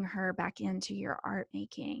bring her back into your art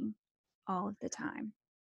making all of the time.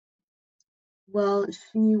 Well,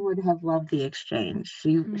 she would have loved the exchange.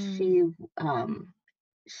 She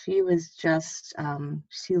was just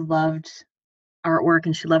she loved artwork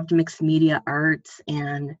and she loved mixed media arts,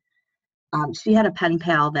 and she had a pen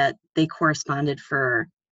pal that they corresponded for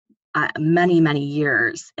many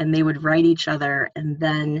years, and they would write each other, and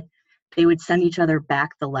then they would send each other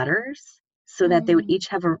back the letters so that they would each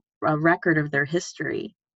have a record of their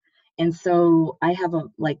history. And so I have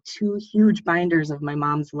like 2 huge binders of my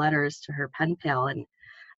mom's letters to her pen pal, and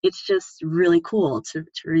it's just really cool to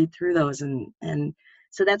read through those. And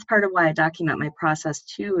so that's part of why I document my process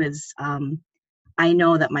too, is I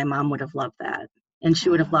know that my mom would have loved that, and she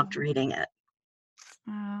would have loved reading it.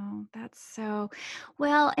 Oh, that's so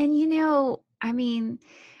well. And I mean,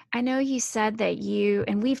 I know you said that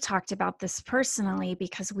and we've talked about this personally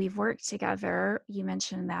because we've worked together. You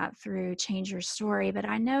mentioned that through Change Your Story, but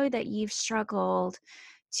I know that you've struggled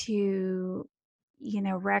to,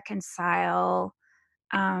 reconcile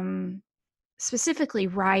specifically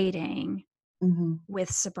writing Hmm.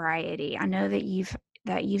 with sobriety. I know that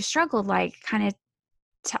you've struggled, like kind of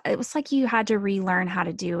it was like you had to relearn how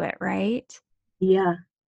to do it, right? Yeah,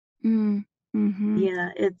 Mm, mhm. yeah.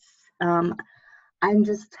 It's I'm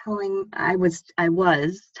just I was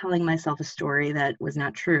telling myself a story that was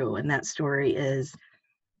not true, and that story is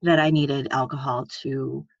that I needed alcohol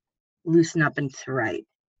to loosen up and to write.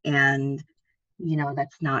 And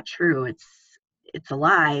that's not true. It's a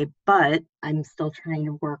lie, but I'm still trying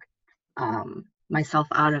to work myself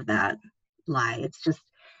out of that lie. It's just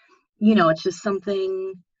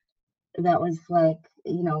something that was like,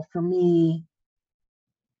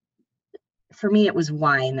 for me it was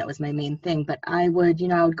wine. That was my main thing. But I would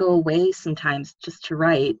go away sometimes just to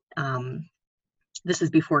write. This is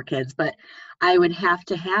before kids, but I would have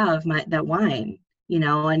to have that wine,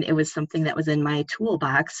 and it was something that was in my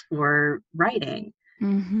toolbox for writing.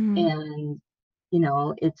 Mhm. And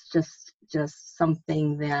it's just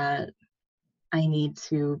something that I need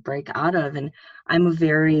to break out of. And I am a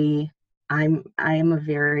very I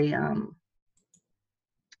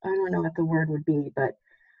don't know what the word would be, but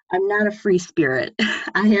I'm not a free spirit.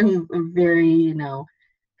 I am a very,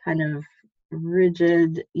 kind of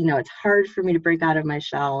rigid. It's hard for me to break out of my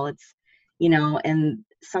shell. And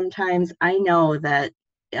sometimes I know that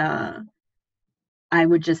uh I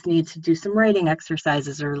would just need to do some writing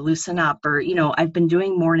exercises or loosen up, or I've been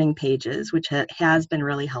doing morning pages, which has been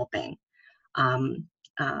really helping um,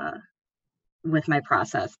 uh, with my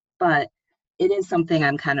process. But it is something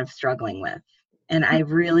I'm kind of struggling with, and I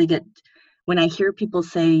really get when I hear people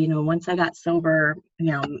say, once I got sober,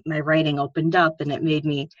 my writing opened up, and it made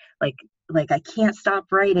me like I can't stop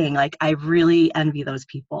writing. Like, I really envy those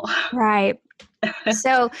people. Right.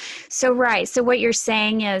 Right. So what you're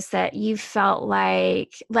saying is that you felt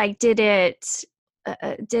like did it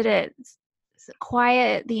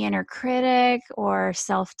quiet the inner critic or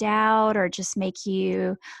self-doubt or just make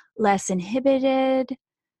you less inhibited?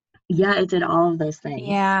 Yeah, it did all of those things.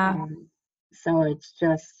 Yeah. So it's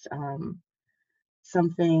just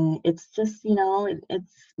something. It's just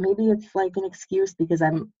it's maybe it's like an excuse, because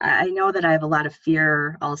I know that I have a lot of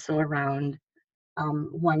fear also around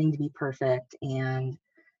wanting to be perfect. And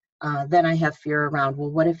then I have fear around,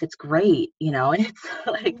 well, what if it's great? And it's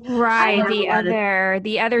like I Right. have a lot of,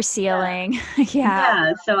 The other yeah, ceiling. Yeah.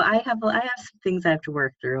 yeah. So I have some things I have to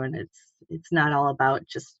work through, and it's not all about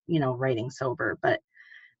just writing sober. But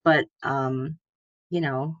you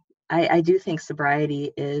know I do think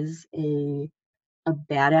sobriety is a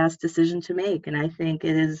badass decision to make, and I think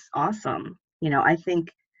it is awesome. I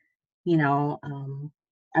think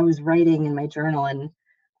I was writing in my journal, and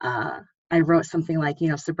uh, I wrote something like,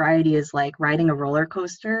 sobriety is like riding a roller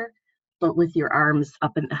coaster, but with your arms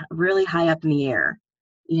up and really high up in the air,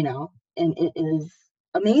 and it is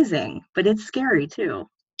amazing, but it's scary too.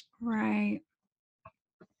 Right.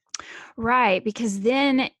 Right, because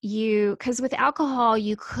because with alcohol,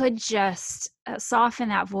 you could just soften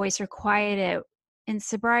that voice or quiet it. In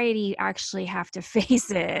sobriety, you actually have to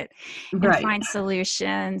face it and Right. find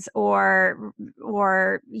solutions, or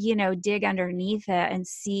dig underneath it and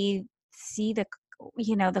see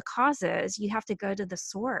the causes. You have to go to the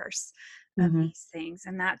source of Hmm. these things,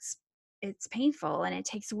 and it's painful and it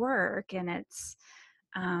takes work, and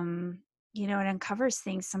um, it uncovers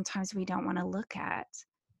things sometimes we don't want to look at.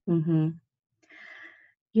 Hmm.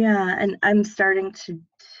 Yeah, and I'm starting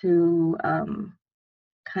to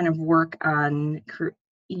kind of work on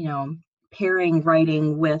you know pairing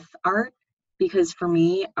writing with art, because for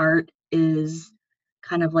me art is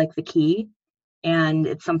kind of like the key. And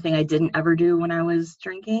it's something I didn't ever do when I was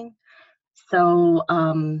drinking. So,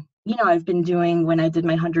 I've been doing, when I did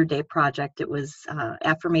my 100-day project, it was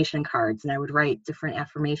affirmation cards, and I would write different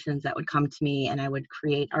affirmations that would come to me, and I would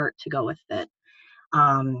create art to go with it.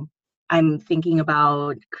 I'm thinking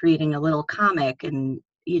about creating a little comic and,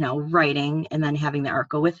 writing and then having the art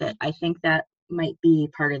go with it. I think that might be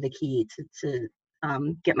part of the key to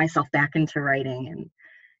get myself back into writing. And,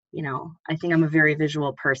 I think I'm a very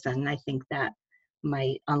visual person. I think that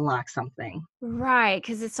might unlock something. Right,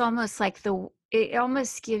 because it's almost like it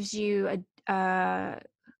almost gives you a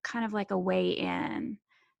kind of like a way in,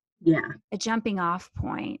 Yeah. a jumping off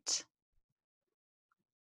point.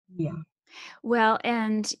 Yeah. Well,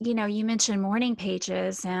 and you mentioned morning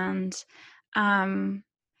pages, and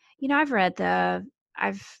I've read I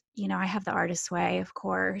have The Artist's Way, of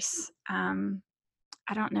course.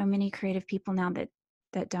 I don't know many creative people now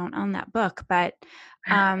that don't own that book, but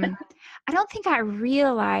I don't think I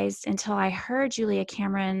realized until I heard Julia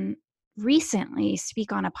Cameron recently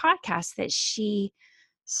speak on a podcast that she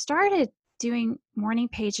started doing morning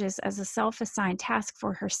pages as a self-assigned task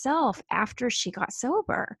for herself after she got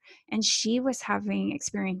sober, and she was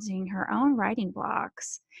experiencing her own writing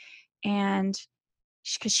blocks. And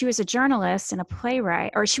because she was a journalist and a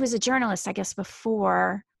playwright, or she was a journalist, I guess,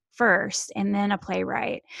 before first, and then a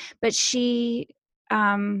playwright, but she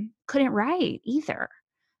couldn't write either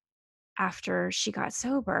after she got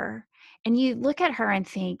sober. And you look at her and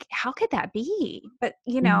think, how could that be? But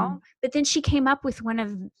Mhm. but then she came up with one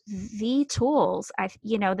of the tools,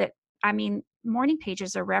 morning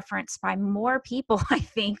pages are referenced by more people, I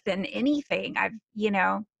think, than anything.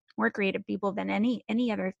 More creative people than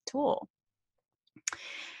any other tool.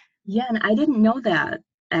 Yeah, and I didn't know that,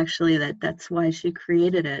 actually, that's why she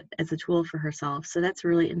created it as a tool for herself. So that's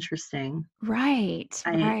really interesting. Right,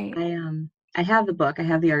 I right. I I have the book, I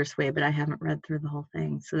have The Artist's Way, but I haven't read through the whole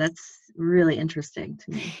thing. So that's really interesting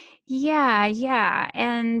to me. Yeah, yeah.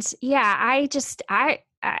 And yeah,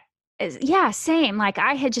 yeah, same. Like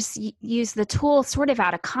I had just used the tool sort of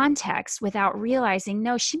out of context without realizing,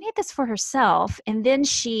 no, she made this for herself. And then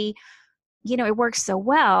it works so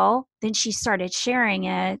well. Then she started sharing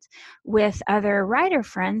it with other writer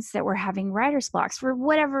friends that were having writer's blocks for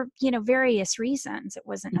whatever, various reasons. It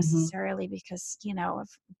wasn't Mhm. necessarily because,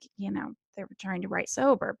 they were trying to write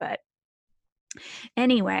sober, but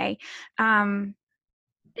anyway,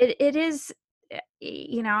 it is,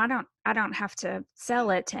 I don't have to sell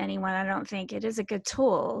it to anyone. I don't think it is a good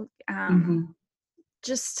tool. Mhm.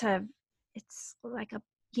 Just to It's like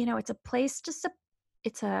it's a place,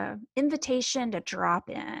 it's a invitation to drop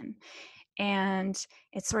in, and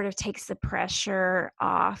it sort of takes the pressure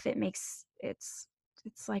off. It's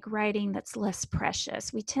like writing that's less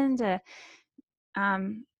precious. We tend to,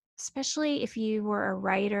 especially if you've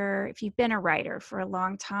been a writer for a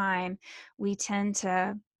long time, we tend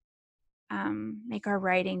to make our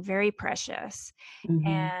writing very precious, Mhm.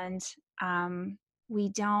 and we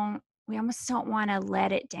almost don't want to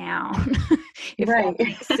let it down, if that Right.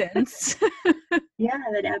 makes sense. Yeah,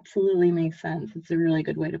 that absolutely makes sense. It's a really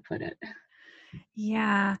good way to put it.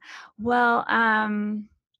 Yeah. Well,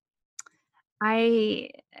 I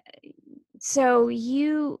so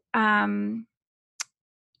you've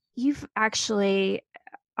actually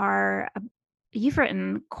are a- you've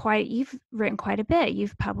written quite a bit.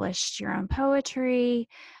 You've published your own poetry.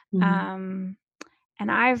 Mhm. Um,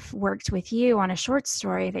 and I've worked with you on a short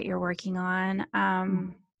story that you're working on.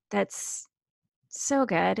 Mhm. That's so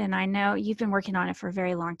good. And I know you've been working on it for a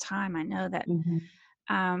very long time. I know that Mhm.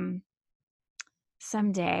 um,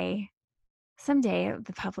 someday,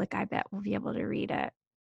 the public, I bet, will be able to read it.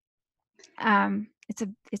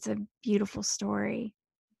 It's a beautiful story.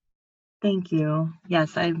 Thank you.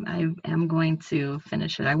 Yes, I am going to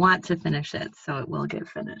finish it. I want to finish it, so it will get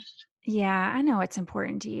finished. Yeah, I know it's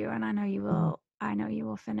important to you, and I know you Mhm. will. I know you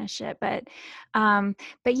will finish it. But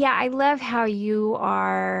yeah, I love how you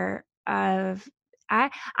are. I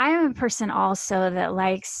am a person also that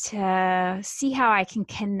likes to see how I can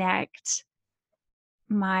connect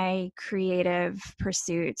my creative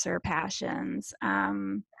pursuits or passions.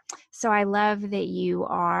 So I love that you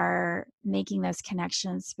are making those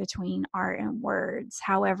connections between art and words,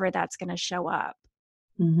 however that's going to show up.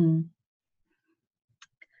 Mhm.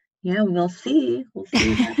 Yeah, we'll see. We'll see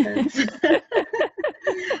what happens. But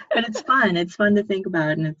it's fun. It's fun to think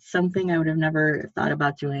about, and it's something I would have never thought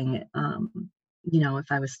about doing,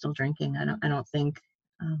 if I was still drinking. I don't think.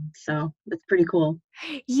 So it's pretty cool.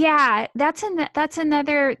 Yeah, I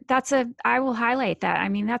will highlight that. I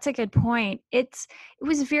mean, that's a good point. It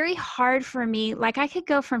was very hard for me. Like I could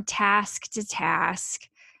go from task to task,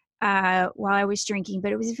 while I was drinking,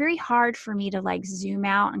 but it was very hard for me to like zoom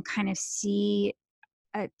out and kind of see,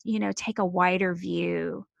 take a wider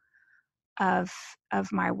view of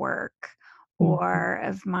my work, or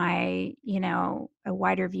of my, a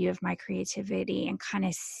wider view of my creativity, and kind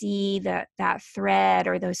of see that thread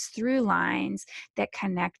or those through lines that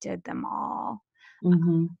connected them all.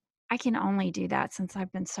 Mm-hmm. I can only do that since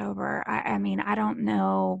I've been sober. I mean, I don't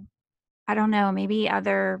know. Maybe I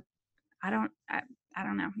don't know.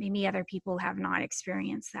 Maybe other people have not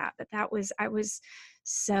experienced that, but I was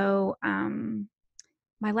so,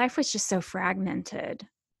 my life was just so fragmented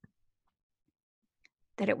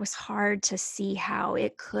that it was hard to see how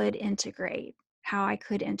I could integrate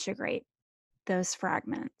those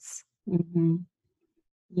fragments. Mm-hmm.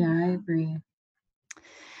 Yeah, I agree.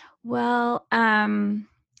 Well,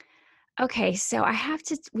 okay, so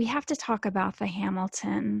we have to talk about the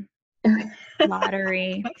Hamilton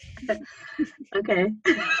lottery. Okay.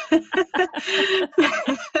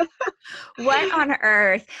 What on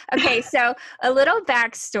earth? Okay, so a little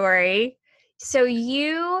backstory. So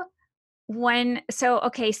you're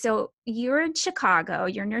in Chicago,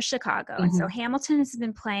 you're near Chicago. And so Hamilton has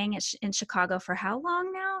been playing in Chicago for how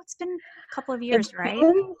long now? It's been a couple of years, right?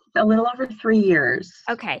 Been a little over 3 years.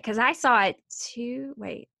 Okay, because I saw it 2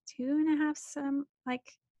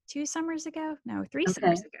 summers ago? No, 3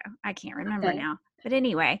 summers ago. I can't remember now. But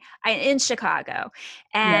anyway, in Chicago.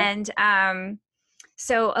 And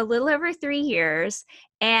so a little over 3 years.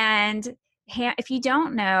 And if you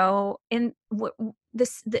don't know,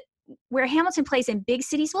 where Hamilton plays in big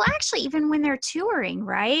cities, well, actually, even when they're touring,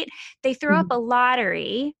 right? They throw up a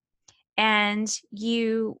lottery, and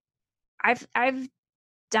I've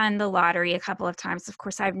done the lottery a couple of times. Of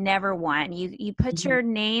course, I've never won. You put your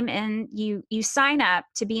name in, you sign up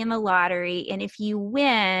to be in the lottery, and if you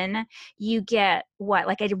win, you get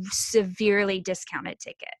like a severely discounted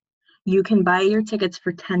ticket. You can buy your tickets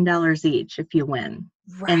for $10 each if you win.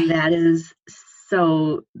 Right. And that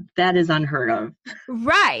is unheard of.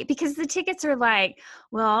 Right. Because the tickets are like,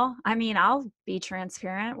 well, I mean, I'll be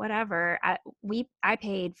transparent, whatever. I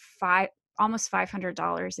paid almost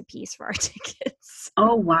 $500 a piece for our tickets.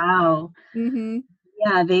 Oh, wow. Mm-hmm.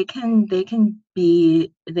 Yeah, they can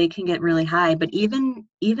get really high, but even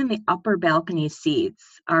the upper balcony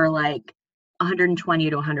seats are like $120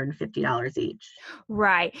 to $150 each.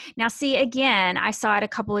 Right. Now, see, again, I saw it a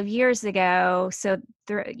couple of years ago. So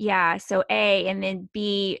so A, and then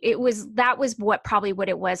B, that was what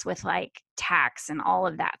it was with like tax and all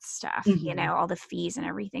of that stuff, all the fees and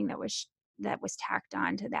everything that was tacked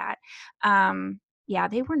on to that. Yeah,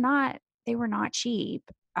 they were not cheap.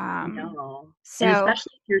 No. So, and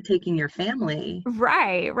especially if you're taking your family.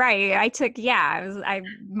 Right. I took,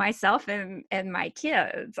 myself and my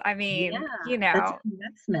kids. I mean, that's an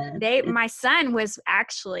investment. my son was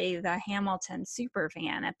actually the Hamilton super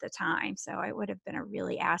fan at the time. So it would have been a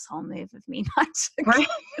really asshole move of me not to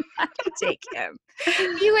take him.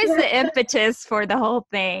 He was the impetus for the whole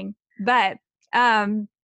thing. But,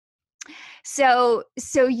 so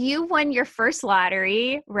you won your first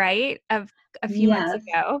lottery, right? Of a few months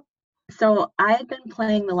ago. So I've been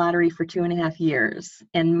playing the lottery for 2.5 years,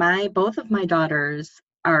 and both of my daughters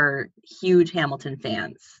are huge Hamilton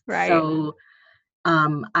fans. Right. So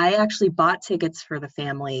I actually bought tickets for the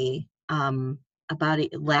family about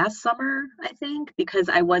last summer, I think, because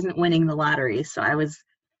I wasn't winning the lottery. So I was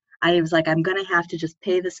like, I'm going to have to just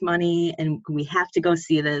pay this money, and we have to go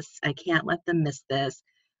see this. I can't let them miss this.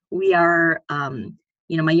 We are,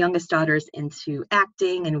 my youngest daughter's into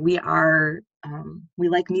acting, and we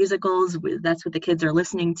like musicals. That's what the kids are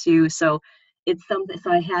listening to. So it's something,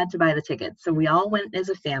 so I had to buy the tickets. So we all went as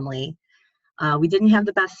a family. We didn't have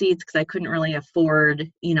the best seats because I couldn't really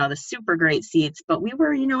afford, the super great seats, but we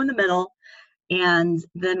were, in the middle. And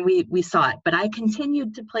then we saw it. But I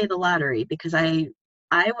continued to play the lottery because I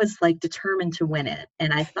was like determined to win it.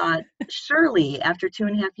 And I thought, surely after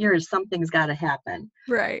 2.5 years, something's got to happen.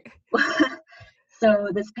 Right. So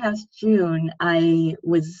this past June, we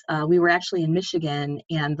were actually in Michigan,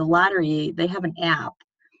 and the lottery, they have an app.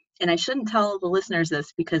 And I shouldn't tell the listeners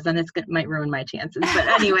this because then might ruin my chances. But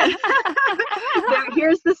anyway,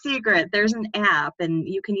 here's the secret. There's an app, and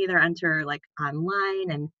you can either enter like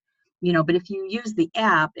online and, but if you use the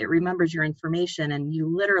app, it remembers your information, and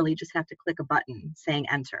you literally just have to click a button saying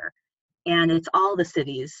enter. And it's all the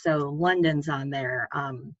cities. So London's on there.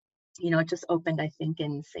 It just opened, I think,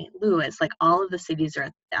 in St. Louis. Like all of the cities are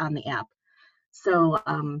on the app. So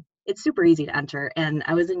it's super easy to enter. And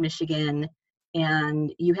I was in Michigan,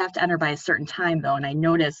 and you have to enter by a certain time though. And I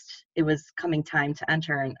noticed it was coming time to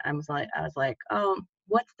enter, and I was like, oh,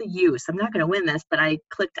 what's the use? I'm not going to win this, but I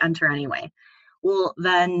clicked enter anyway. Well,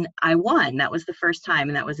 then I won. That was the first time,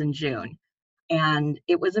 and that was in June. And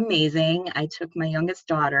it was amazing. I took my youngest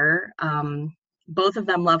daughter. Both of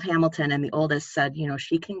them love Hamilton, and the oldest said,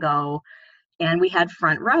 she can go. And we had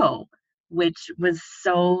front row, which was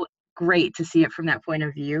so great to see it from that point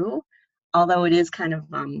of view. Although it is kind of,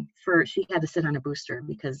 she had to sit on a booster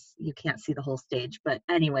because you can't see the whole stage. But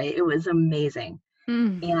anyway, it was amazing.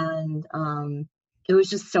 Mm. And it was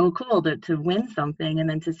just so cool to win something and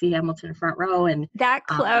then to see Hamilton front row. And That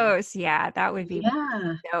close. Yeah, that would be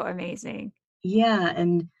yeah, so amazing. yeah.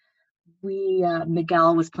 And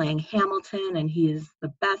Miguel was playing Hamilton, and he is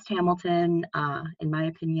the best Hamilton, in my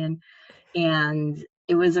opinion. And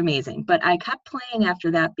it was amazing. But I kept playing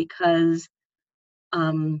after that because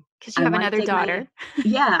Because you have another daughter.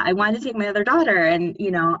 I wanted to take my other daughter. And,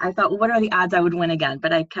 I thought, well, what are the odds I would win again?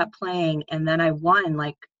 But I kept playing, and then I won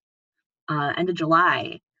end of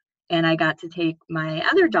July, and I got to take my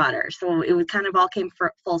other daughter. So it was kind of all came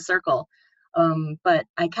full circle. But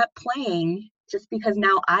I kept playing just because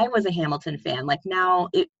now I was a Hamilton fan. Like now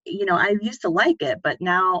I used to like it, but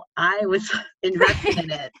now I was invested in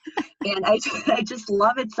it. And I just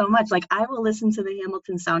love it so much. Like I will listen to the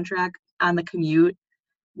Hamilton soundtrack on the commute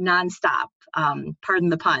nonstop. Pardon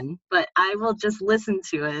the pun, but I will just listen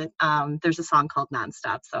to it. There's a song called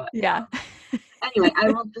Nonstop. So Yeah. anyway, I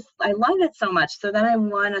love it so much. So then I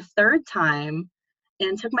won a third time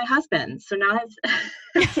and took my husband. So now I've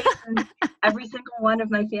taken every single one of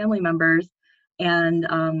my family members, and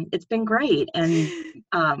it's been great. And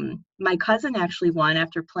my cousin actually won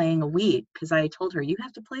after playing a week because I told her, you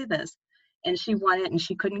have to play this. And she won it, and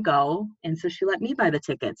she couldn't go. And so she let me buy the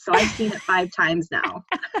tickets. So I've seen it 5 times now.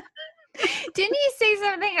 Didn't you say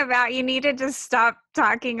something about you needed to stop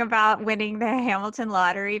talking about winning the Hamilton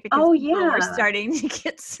lottery because people were starting to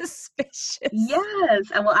get suspicious? Yes.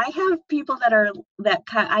 Well, I have people I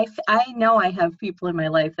know I have people in my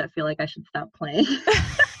life that feel like I should stop playing.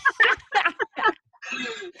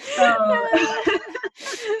 So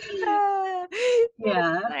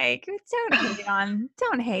yeah. Like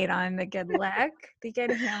don't hate on the good luck, the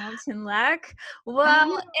good Hamilton luck.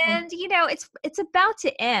 Well, and it's about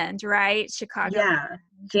to end, right? Chicago. Yeah.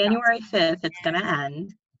 January 5th, it's gonna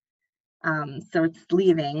end. So it's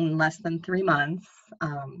leaving in less than 3 months.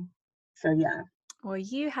 So yeah. Well,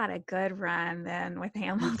 you had a good run then with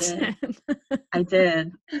Hamilton. I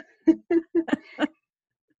did.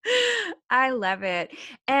 I love it.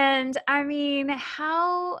 And I mean,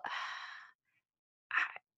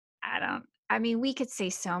 we could say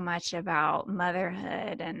so much about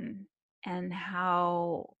motherhood and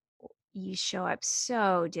how you show up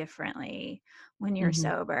so differently when you're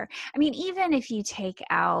sober. I mean, even if you take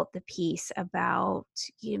out the piece about,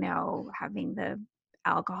 having the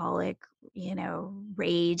alcoholic,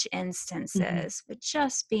 rage instances, but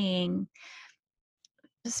just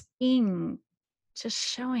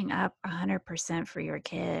showing up 100% for your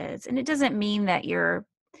kids. And it doesn't mean that you're,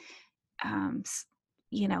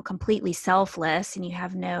 completely selfless and you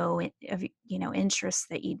have no, interests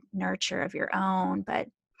that you nurture of your own, but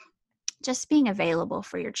just being available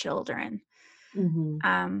for your children.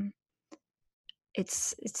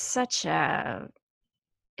 It's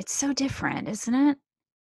so different, isn't it?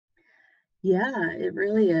 Yeah, it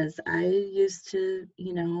really is. I used to,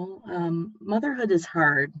 motherhood is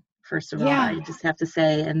hard, first of all, I just have to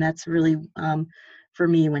say, and that's really, for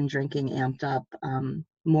me when drinking amped up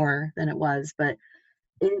more than it was, but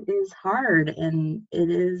it is hard and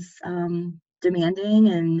it is demanding,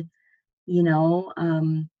 and,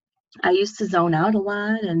 I used to zone out a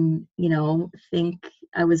lot and, think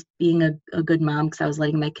I was being a good mom because I was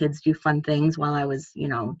letting my kids do fun things while I was,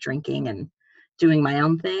 drinking and doing my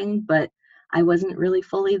own thing, but I wasn't really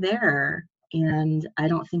fully there. And I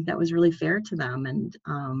don't think that was really fair to them and,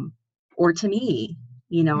 or to me,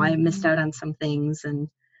 I missed out on some things and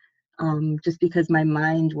just because my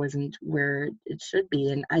mind wasn't where it should be.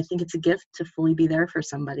 And I think it's a gift to fully be there for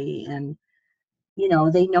somebody. And,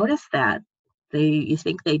 they notice that. You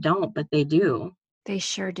think they don't, but they do. They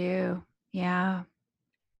sure do. Yeah.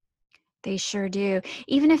 They sure do.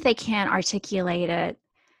 Even if they can't articulate it,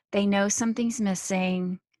 they know something's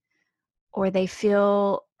missing or they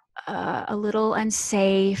feel a little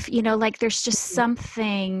unsafe. Like there's just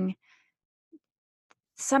something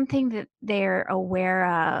that they're aware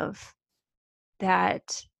of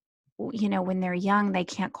that, when they're young, they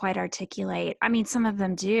can't quite articulate. I mean, some of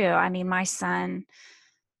them do. I mean, my son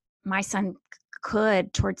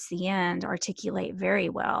could towards the end articulate very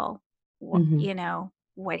well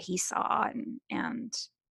what he saw and and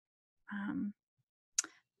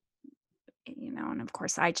of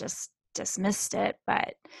course I just dismissed it,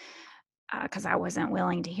 but because I wasn't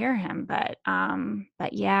willing to hear him. But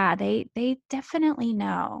yeah, they definitely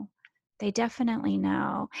know. They definitely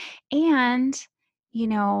know. And, you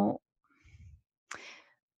know,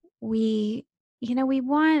 we, we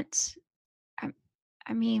want, I,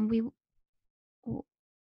 I mean, we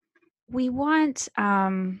want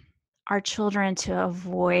our children to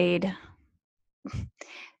avoid,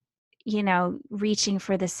 reaching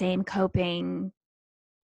for the same coping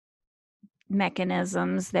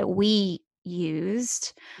mechanisms that we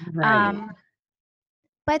used. Right.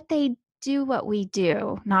 But they do what we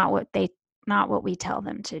do, not what we tell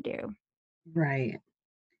them to do. Right.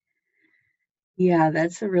 Yeah,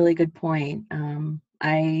 that's a really good point.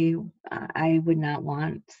 I would not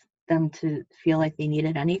want them to feel like they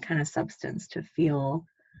needed any kind of substance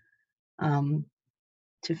um,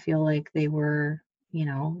 to feel like they were,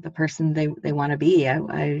 the person they want to be.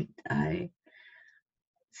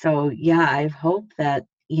 So yeah, I hope that,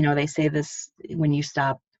 they say this when you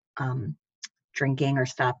stop um, drinking or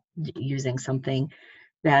stop using something,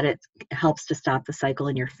 that it helps to stop the cycle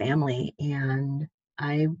in your family. And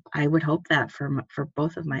I would hope that for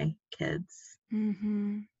both of my kids.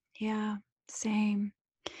 Mhm. Yeah, same.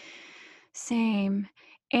 Same.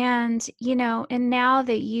 And, and now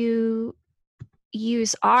that you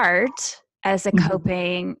use art as a Mhm.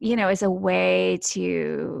 coping, as a way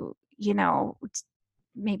to,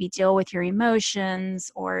 maybe deal with your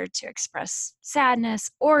emotions or to express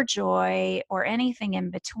sadness or joy or anything in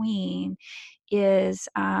between, is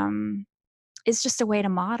just a way to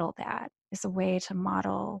model that. Is a way to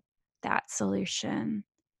model that solution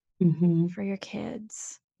Mhm. for your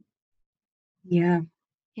kids. Yeah.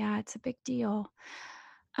 Yeah, it's a big deal.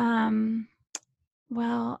 Um,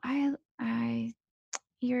 well, I,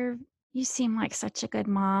 you're, you seem like such a good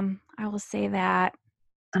mom. I will say that.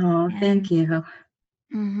 Oh, And, thank you.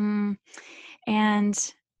 hmm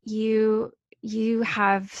and you, you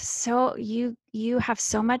have so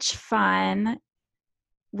much fun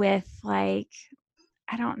with, like,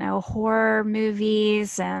 I don't know, horror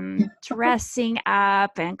movies and dressing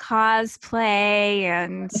up and cosplay,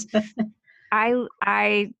 and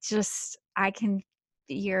I can,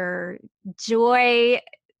 your joy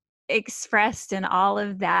expressed in all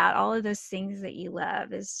of that, all of those things that you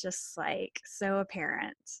love is just like so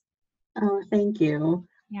apparent. Oh, thank you.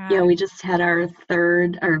 Yeah, Yeah. we just had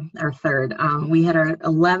we had our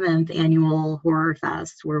 11th annual horror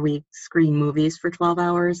fest where we screen movies for 12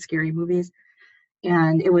 hours, scary movies.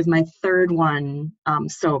 And it was my third one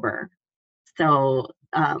sober. So,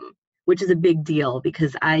 which is a big deal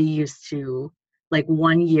because I used to, like,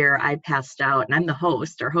 one year I passed out, and I'm the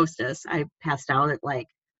host or hostess. I passed out at like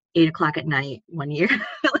 8 o'clock at night one year.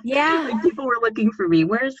 Yeah. Like, people were looking for me.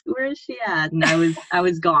 Where is she at? And I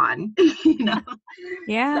was gone. you know.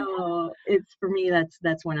 Yeah. So it's for me,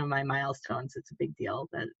 that's one of my milestones. It's a big deal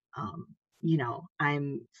that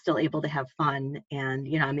I'm still able to have fun, and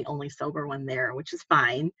I'm the only sober one there, which is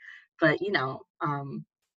fine. But yeah,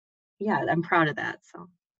 I'm proud of that. So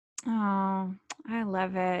Oh, I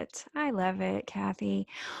love it. I love it, Kathy.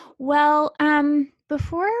 Well,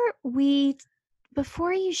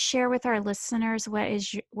 before you share with our listeners what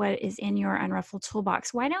is in your Unruffled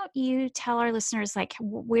Toolbox, why don't you tell our listeners, like,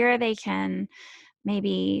 where they can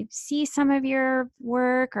maybe see some of your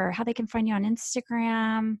work or how they can find you on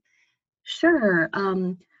Instagram? sure.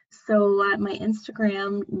 So my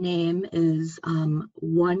Instagram name is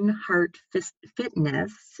One Heart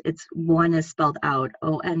Fitness. It's one is spelled out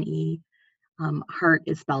ONE. Heart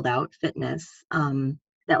is spelled out, fitness.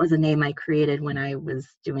 That was a name I created when I was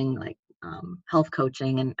doing, like, health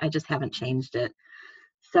coaching, and I just haven't changed it.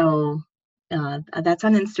 So that's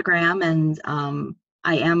on Instagram, and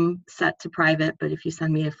I am set to private, but if you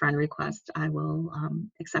send me a friend request, I will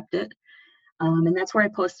accept it. And that's where I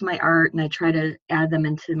post my art, and I try to add them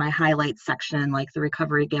into my highlights section. Like the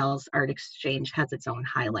Recovery Gals Art Exchange has its own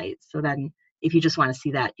highlights. So then if you just want to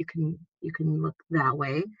see that, you can look that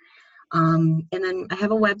way. And then I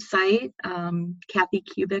have a website,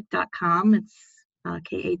 kathykubik.com. It's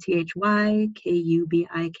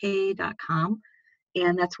KATHYKUBIK.com.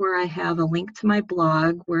 And that's where I have a link to my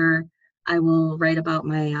blog where I will write about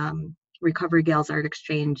my Recovery Gals Art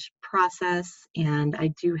Exchange process. And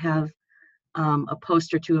I do have a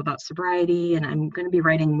post or two about sobriety, and I'm going to be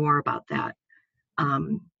writing more about that.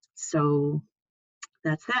 So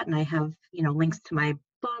that's that. And I have, links to my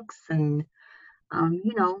books and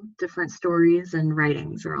different stories and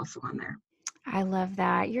writings are also on there. I love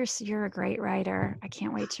that. You're a great writer. I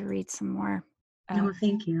can't wait to read some more No, of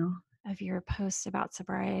thank you. your posts about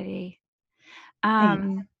sobriety. Thanks.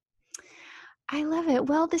 Um, I love it.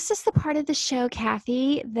 Well, this is the part of the show,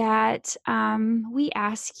 Kathy, that we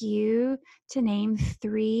ask you to name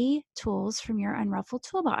 3 tools from your Unruffled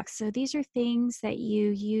toolbox. So these are things that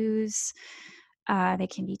you use. They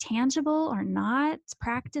can be tangible or not,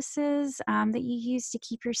 practices that you use to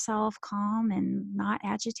keep yourself calm and not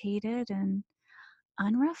agitated and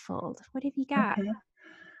unruffled. What have you got? Okay.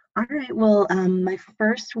 All right. Well, my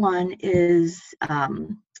first one is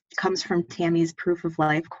comes from Tammy's Proof of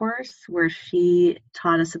Life course, where she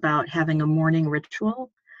taught us about having a morning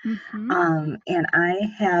ritual. Mm-hmm. And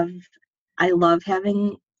I love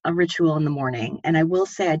having a ritual in the morning. And I will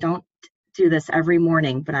say I don't do this every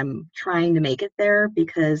morning, but I'm trying to make it there,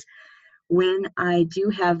 because when I do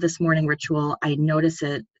have this morning ritual, I notice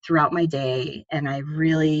it throughout my day, and I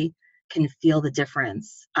really can feel the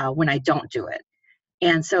difference when I don't do it.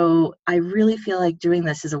 And so I really feel like doing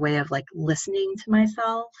this is a way of like listening to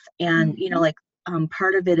myself. And, Mm-hmm. like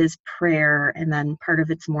part of it is prayer, and then part of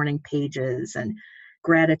it's morning pages and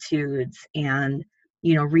gratitudes and,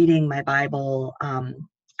 reading my Bible.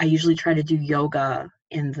 I usually try to do yoga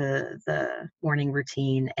in the morning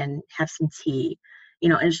routine and have some tea.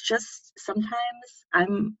 It's just sometimes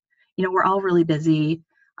we're all really busy.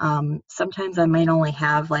 Sometimes I might only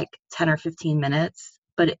have like 10 or 15 minutes,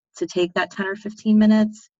 but to take that 10 or 15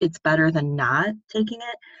 minutes, it's better than not taking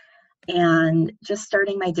it. And just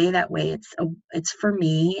starting my day that way, it's for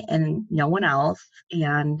me and no one else.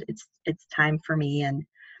 And it's time for me. And,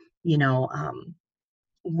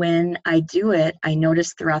 when I do it, I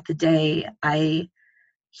notice throughout the day, I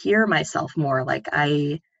hear myself more. Like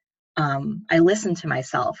I listen to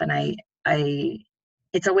myself, and I,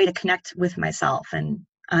 it's a way to connect with myself. And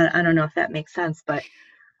I don't know if that makes sense, but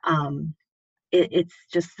um, it's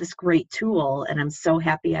just this great tool, and I'm so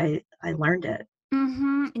happy I learned it.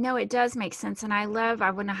 Mm-hmm. No, it does make sense. And I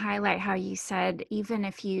want to highlight how you said, even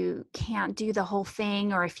if you can't do the whole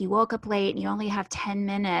thing, or if you woke up late and you only have 10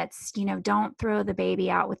 minutes, don't throw the baby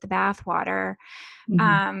out with the bathwater.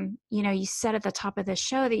 Mhm. You said at the top of the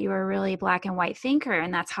show that you were a really black and white thinker,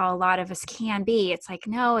 and that's how a lot of us can be. It's like,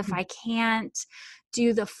 no, if I can't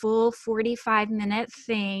do the full 45-minute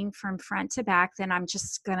thing from front to back, then I'm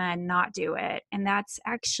just gonna not do it. And that's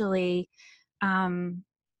actually,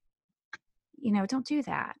 don't do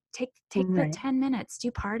that. Take the Right. 10 minutes,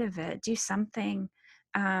 do part of it, do something.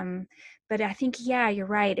 Um, but I think, yeah, you're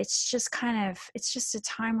right. It's just a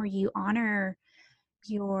time where you honor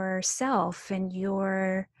yourself and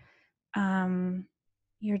your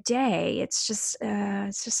day. It's just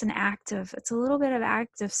it's a little bit of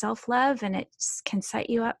act of self-love, and it can set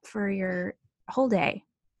you up for your whole day.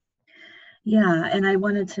 Yeah, and I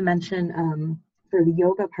wanted to mention for the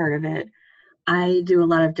yoga part of it, I do a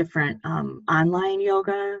lot of different online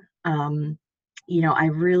yoga. I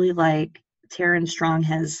really like Taryn Strong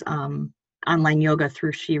has online yoga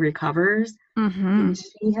through She Recovers, Mm-hmm. and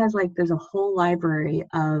she has like there's a whole library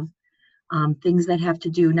of things that have to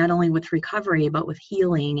do not only with recovery but with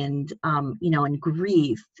healing and and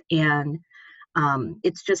grief. And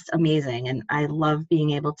it's just amazing, and I love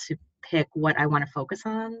being able to pick what I want to focus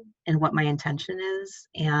on and what my intention is.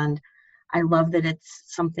 And I love that it's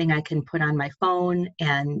something I can put on my phone,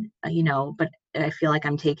 and but I feel like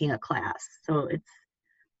I'm taking a class. So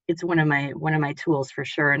it's one of my tools for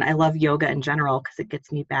sure. And I love yoga in general because it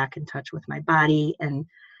gets me back in touch with my body. And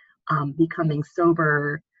becoming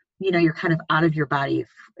sober, you're kind of out of your body.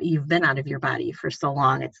 You've been out of your body for so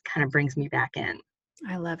long. It kind of brings me back in.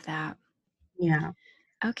 I love that. Yeah.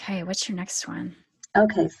 Okay, what's your next one?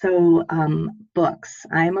 Okay, so books.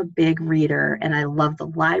 I'm a big reader, and I love the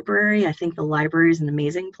library. I think the library is an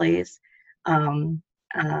amazing place.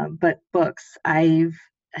 But books, I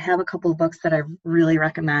have a couple of books that I really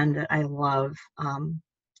recommend that I love.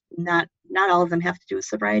 Not all of them have to do with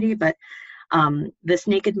sobriety, but This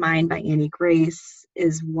Naked Mind by Annie Grace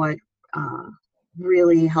is what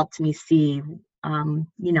really helped me see,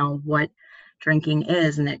 what drinking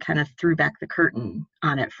is, and it kind of threw back the curtain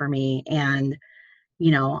on it for me. And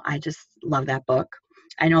I just love that book.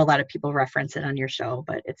 I know a lot of people reference it on your show,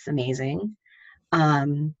 but it's amazing.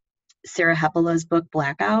 Sarah Hepela's book,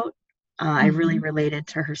 Blackout, I really related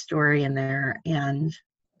to her story in there and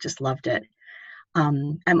just loved it.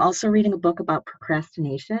 I'm also reading a book about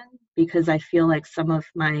procrastination because I feel like some of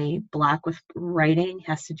my block with writing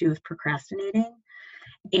has to do with procrastinating.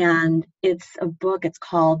 And it's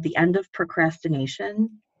called The End of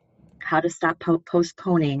Procrastination: How to Stop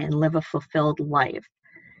Postponing and Live a Fulfilled Life.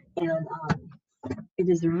 And it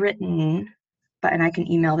is written, and I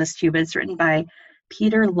can email this to you, but it's written by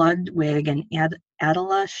Peter Ludwig and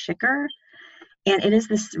Adela Schicker. And it is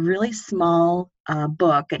this really small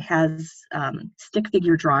book. It has stick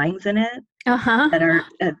figure drawings in it. Uh-huh. that are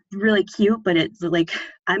really cute, but it's like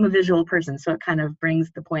I'm a visual person, so it kind of brings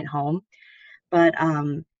the point home. But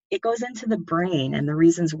it goes into the brain and the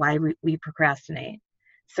reasons why we procrastinate.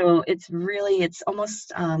 So it's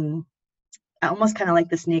almost kind of like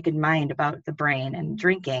this naked mind about the brain and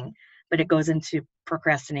drinking, but it goes into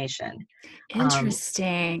procrastination. Um,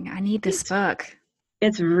 Interesting. I need this it's book.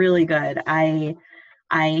 it's really good. I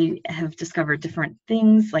have discovered different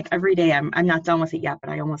things. Like every day, I'm not done with it yet, but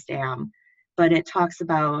I almost am. But it talks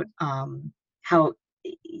about how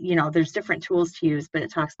there's different tools to use, but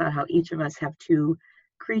it talks about how each of us have two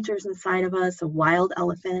creatures inside of us: a wild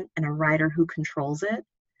elephant and a rider who controls it.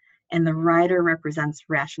 And the rider represents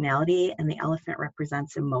rationality, and the elephant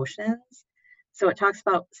represents emotions. So it talks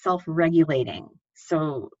about self-regulating.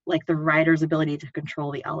 So like the rider's ability to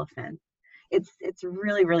control the elephant. It's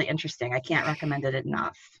really, really interesting. I can't recommend it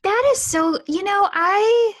enough. That is so,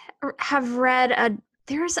 I have read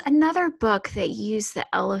there's another book that used the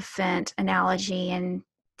elephant analogy, and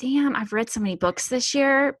damn, I've read so many books this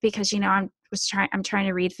year because, I'm trying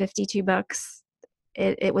to read 52 books.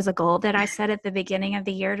 It was a goal that I set at the beginning of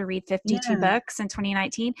the year to read 52 Yeah, books in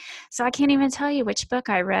 2019. So I can't even tell you which book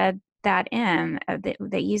I read that in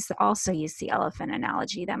that also use the elephant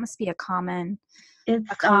analogy. That must be a common it's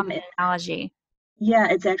analogy. yeah,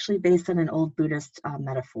 it's actually based on an old Buddhist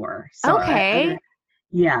metaphor. So Okay.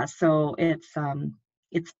 yeah, so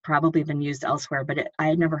it's probably been used elsewhere, but I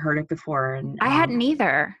had never heard it before, and I hadn't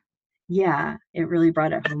either. yeah, it really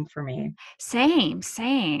brought it home for me. Same.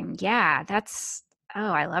 Yeah,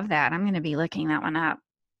 I love that. I'm going to be looking that one up.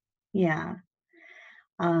 Yeah.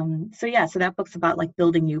 So that book's about like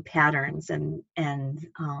building new patterns, and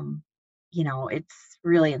it's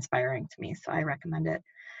really inspiring to me. So I recommend it.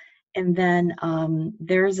 And then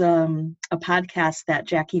there's a podcast that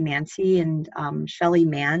Jackie Mancy and Shelley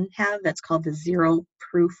Mann have that's called the Zero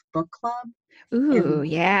Proof Book Club. Ooh, And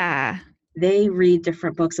yeah. they read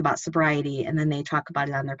different books about sobriety and then they talk about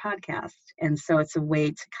it on their podcast. And so it's a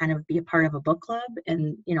way to kind of be a part of a book club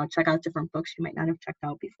and, check out different books you might not have checked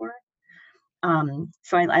out before.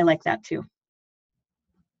 So I like that too.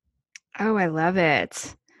 Oh, I love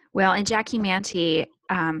it. Well, and Jackie Manti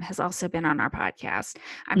has also been on our podcast.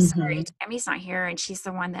 I'm sorry, Hmm. Tammy's not here, and she's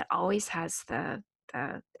the one that always has the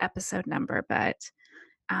episode number, but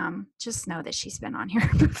just know that she's been on here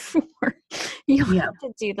before. You'll Yeah. have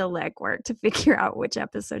to do the legwork to figure out which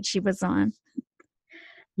episode she was on.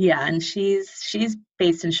 Yeah, and she's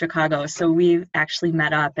based in Chicago, so we've actually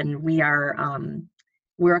met up, and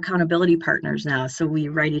we're accountability partners now. So we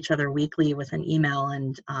write each other weekly with an email,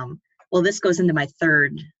 and well, this goes into my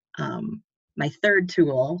third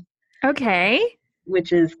tool, Okay.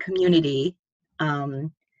 which is community.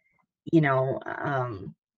 Um, you know,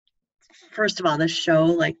 um, First of all, this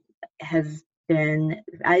show has been.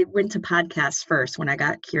 I went to podcasts first when I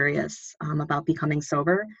got curious about becoming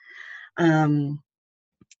sober. Um,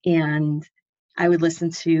 and I would listen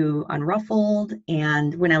to Unruffled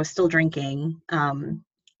and when I was still drinking,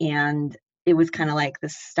 and it was kind of like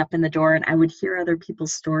this step in the door, and I would hear other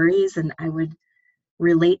people's stories and I would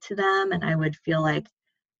relate to them, and I would feel like,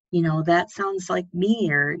 that sounds like me,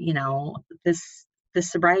 or this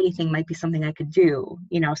sobriety thing might be something I could do,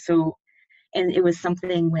 so. And it was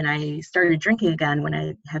something when I started drinking again, when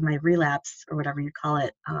I had my relapse or whatever you call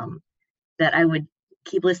it, that I would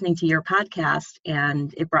keep listening to your podcast,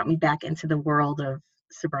 and it brought me back into the world of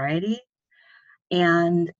sobriety.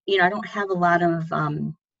 And I don't have a lot of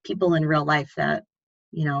people in real life that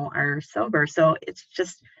are sober, so it's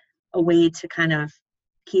just a way to kind of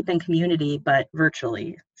keep in community, but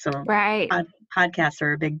virtually. So Right. podcasts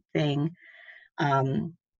are a big thing.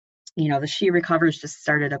 The She Recovers just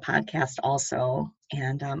started a podcast also,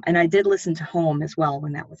 and I did listen to Home as well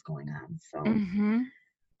when that was going on. So Mm-hmm.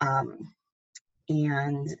 um,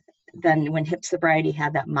 and then when Hip Sobriety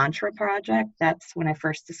had that mantra project, that's when I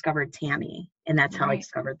first discovered Tammy, and that's how I Right.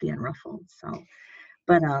 discovered the Unruffled. So,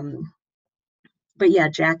 but yeah,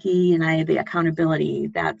 Jackie and I, the accountability.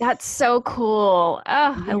 That's so cool.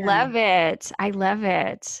 Oh, I Yeah, love it. I love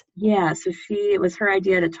it. yeah. So it was her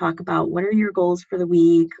idea to talk about what are your goals for the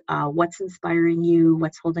week, what's inspiring you,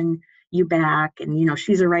 what's holding you back, and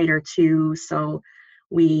she's a writer too, so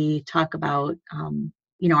we talk about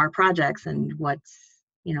our projects and what's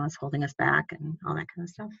is holding us back and all that kind of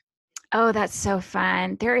stuff. Oh, that's so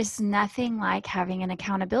fun. There is nothing like having an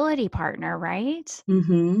accountability partner, right?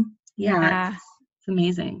 Mm-hmm. Yeah, Yeah. it's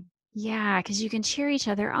amazing. Yeah, because you can cheer each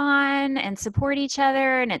other on and support each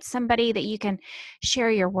other, and it's somebody that you can share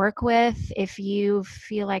your work with if you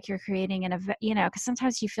feel like you're creating because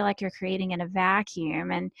sometimes you feel like you're creating in a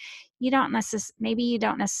vacuum, and maybe you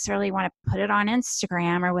don't necessarily want to put it on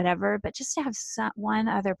Instagram or whatever, but just to have one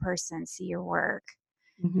other person see your work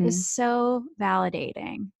is Mm-hmm. so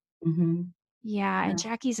validating. Mm-hmm. Yeah, and Yeah.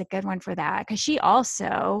 Jackie's a good one for that because she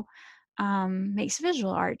also makes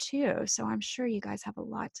visual art too. So I'm sure you guys have a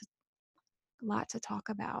lot to talk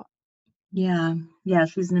about. Yeah. Yeah.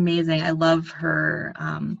 She's an amazing. I love her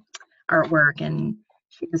artwork, and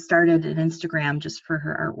she just started an Instagram just for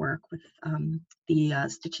her artwork with the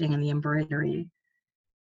stitching and the embroidery.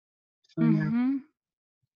 So yeah. Mm-hmm.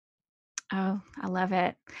 Oh, I love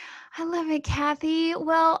it. I love it, Kathy.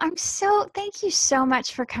 Well, thank you so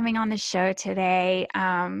much for coming on the show today.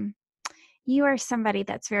 You are somebody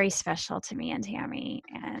that's very special to me and Tammy,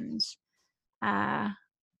 and uh,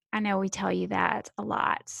 I know we tell you that a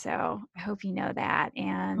lot, so I hope you know that.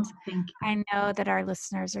 And Oh, thank you. I know that our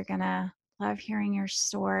listeners are going to love hearing your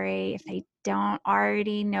story. If they don't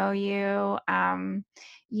already know you,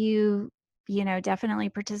 definitely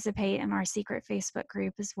participate in our secret Facebook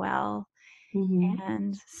group as well. Mm-hmm.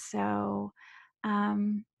 And so,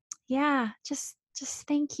 yeah, just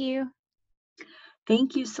thank you.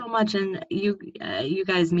 Thank you so much, and you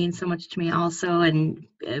guys mean so much to me also. And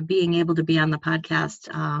being able to be on the podcast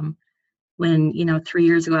when 3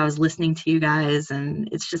 years ago I was listening to you guys, and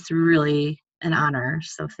it's just really an honor.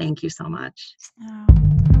 So thank you so much. Oh,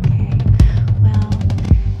 okay. Well,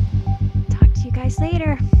 talk to you guys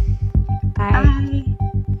later. Bye. Bye.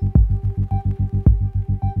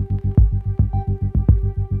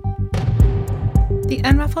 The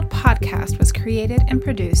Unruffled podcast was created and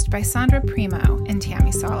produced by Sandra Primo and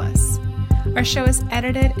Tammy Salas. Our show is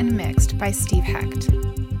edited and mixed by Steve Hecht.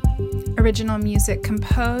 Original music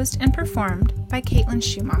composed and performed by Caitlin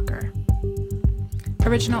Schumacher.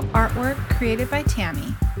 Original artwork created by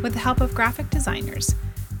Tammy with the help of graphic designers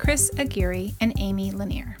Chris Aguirre and Amy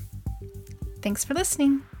Lanier. Thanks for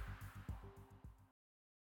listening.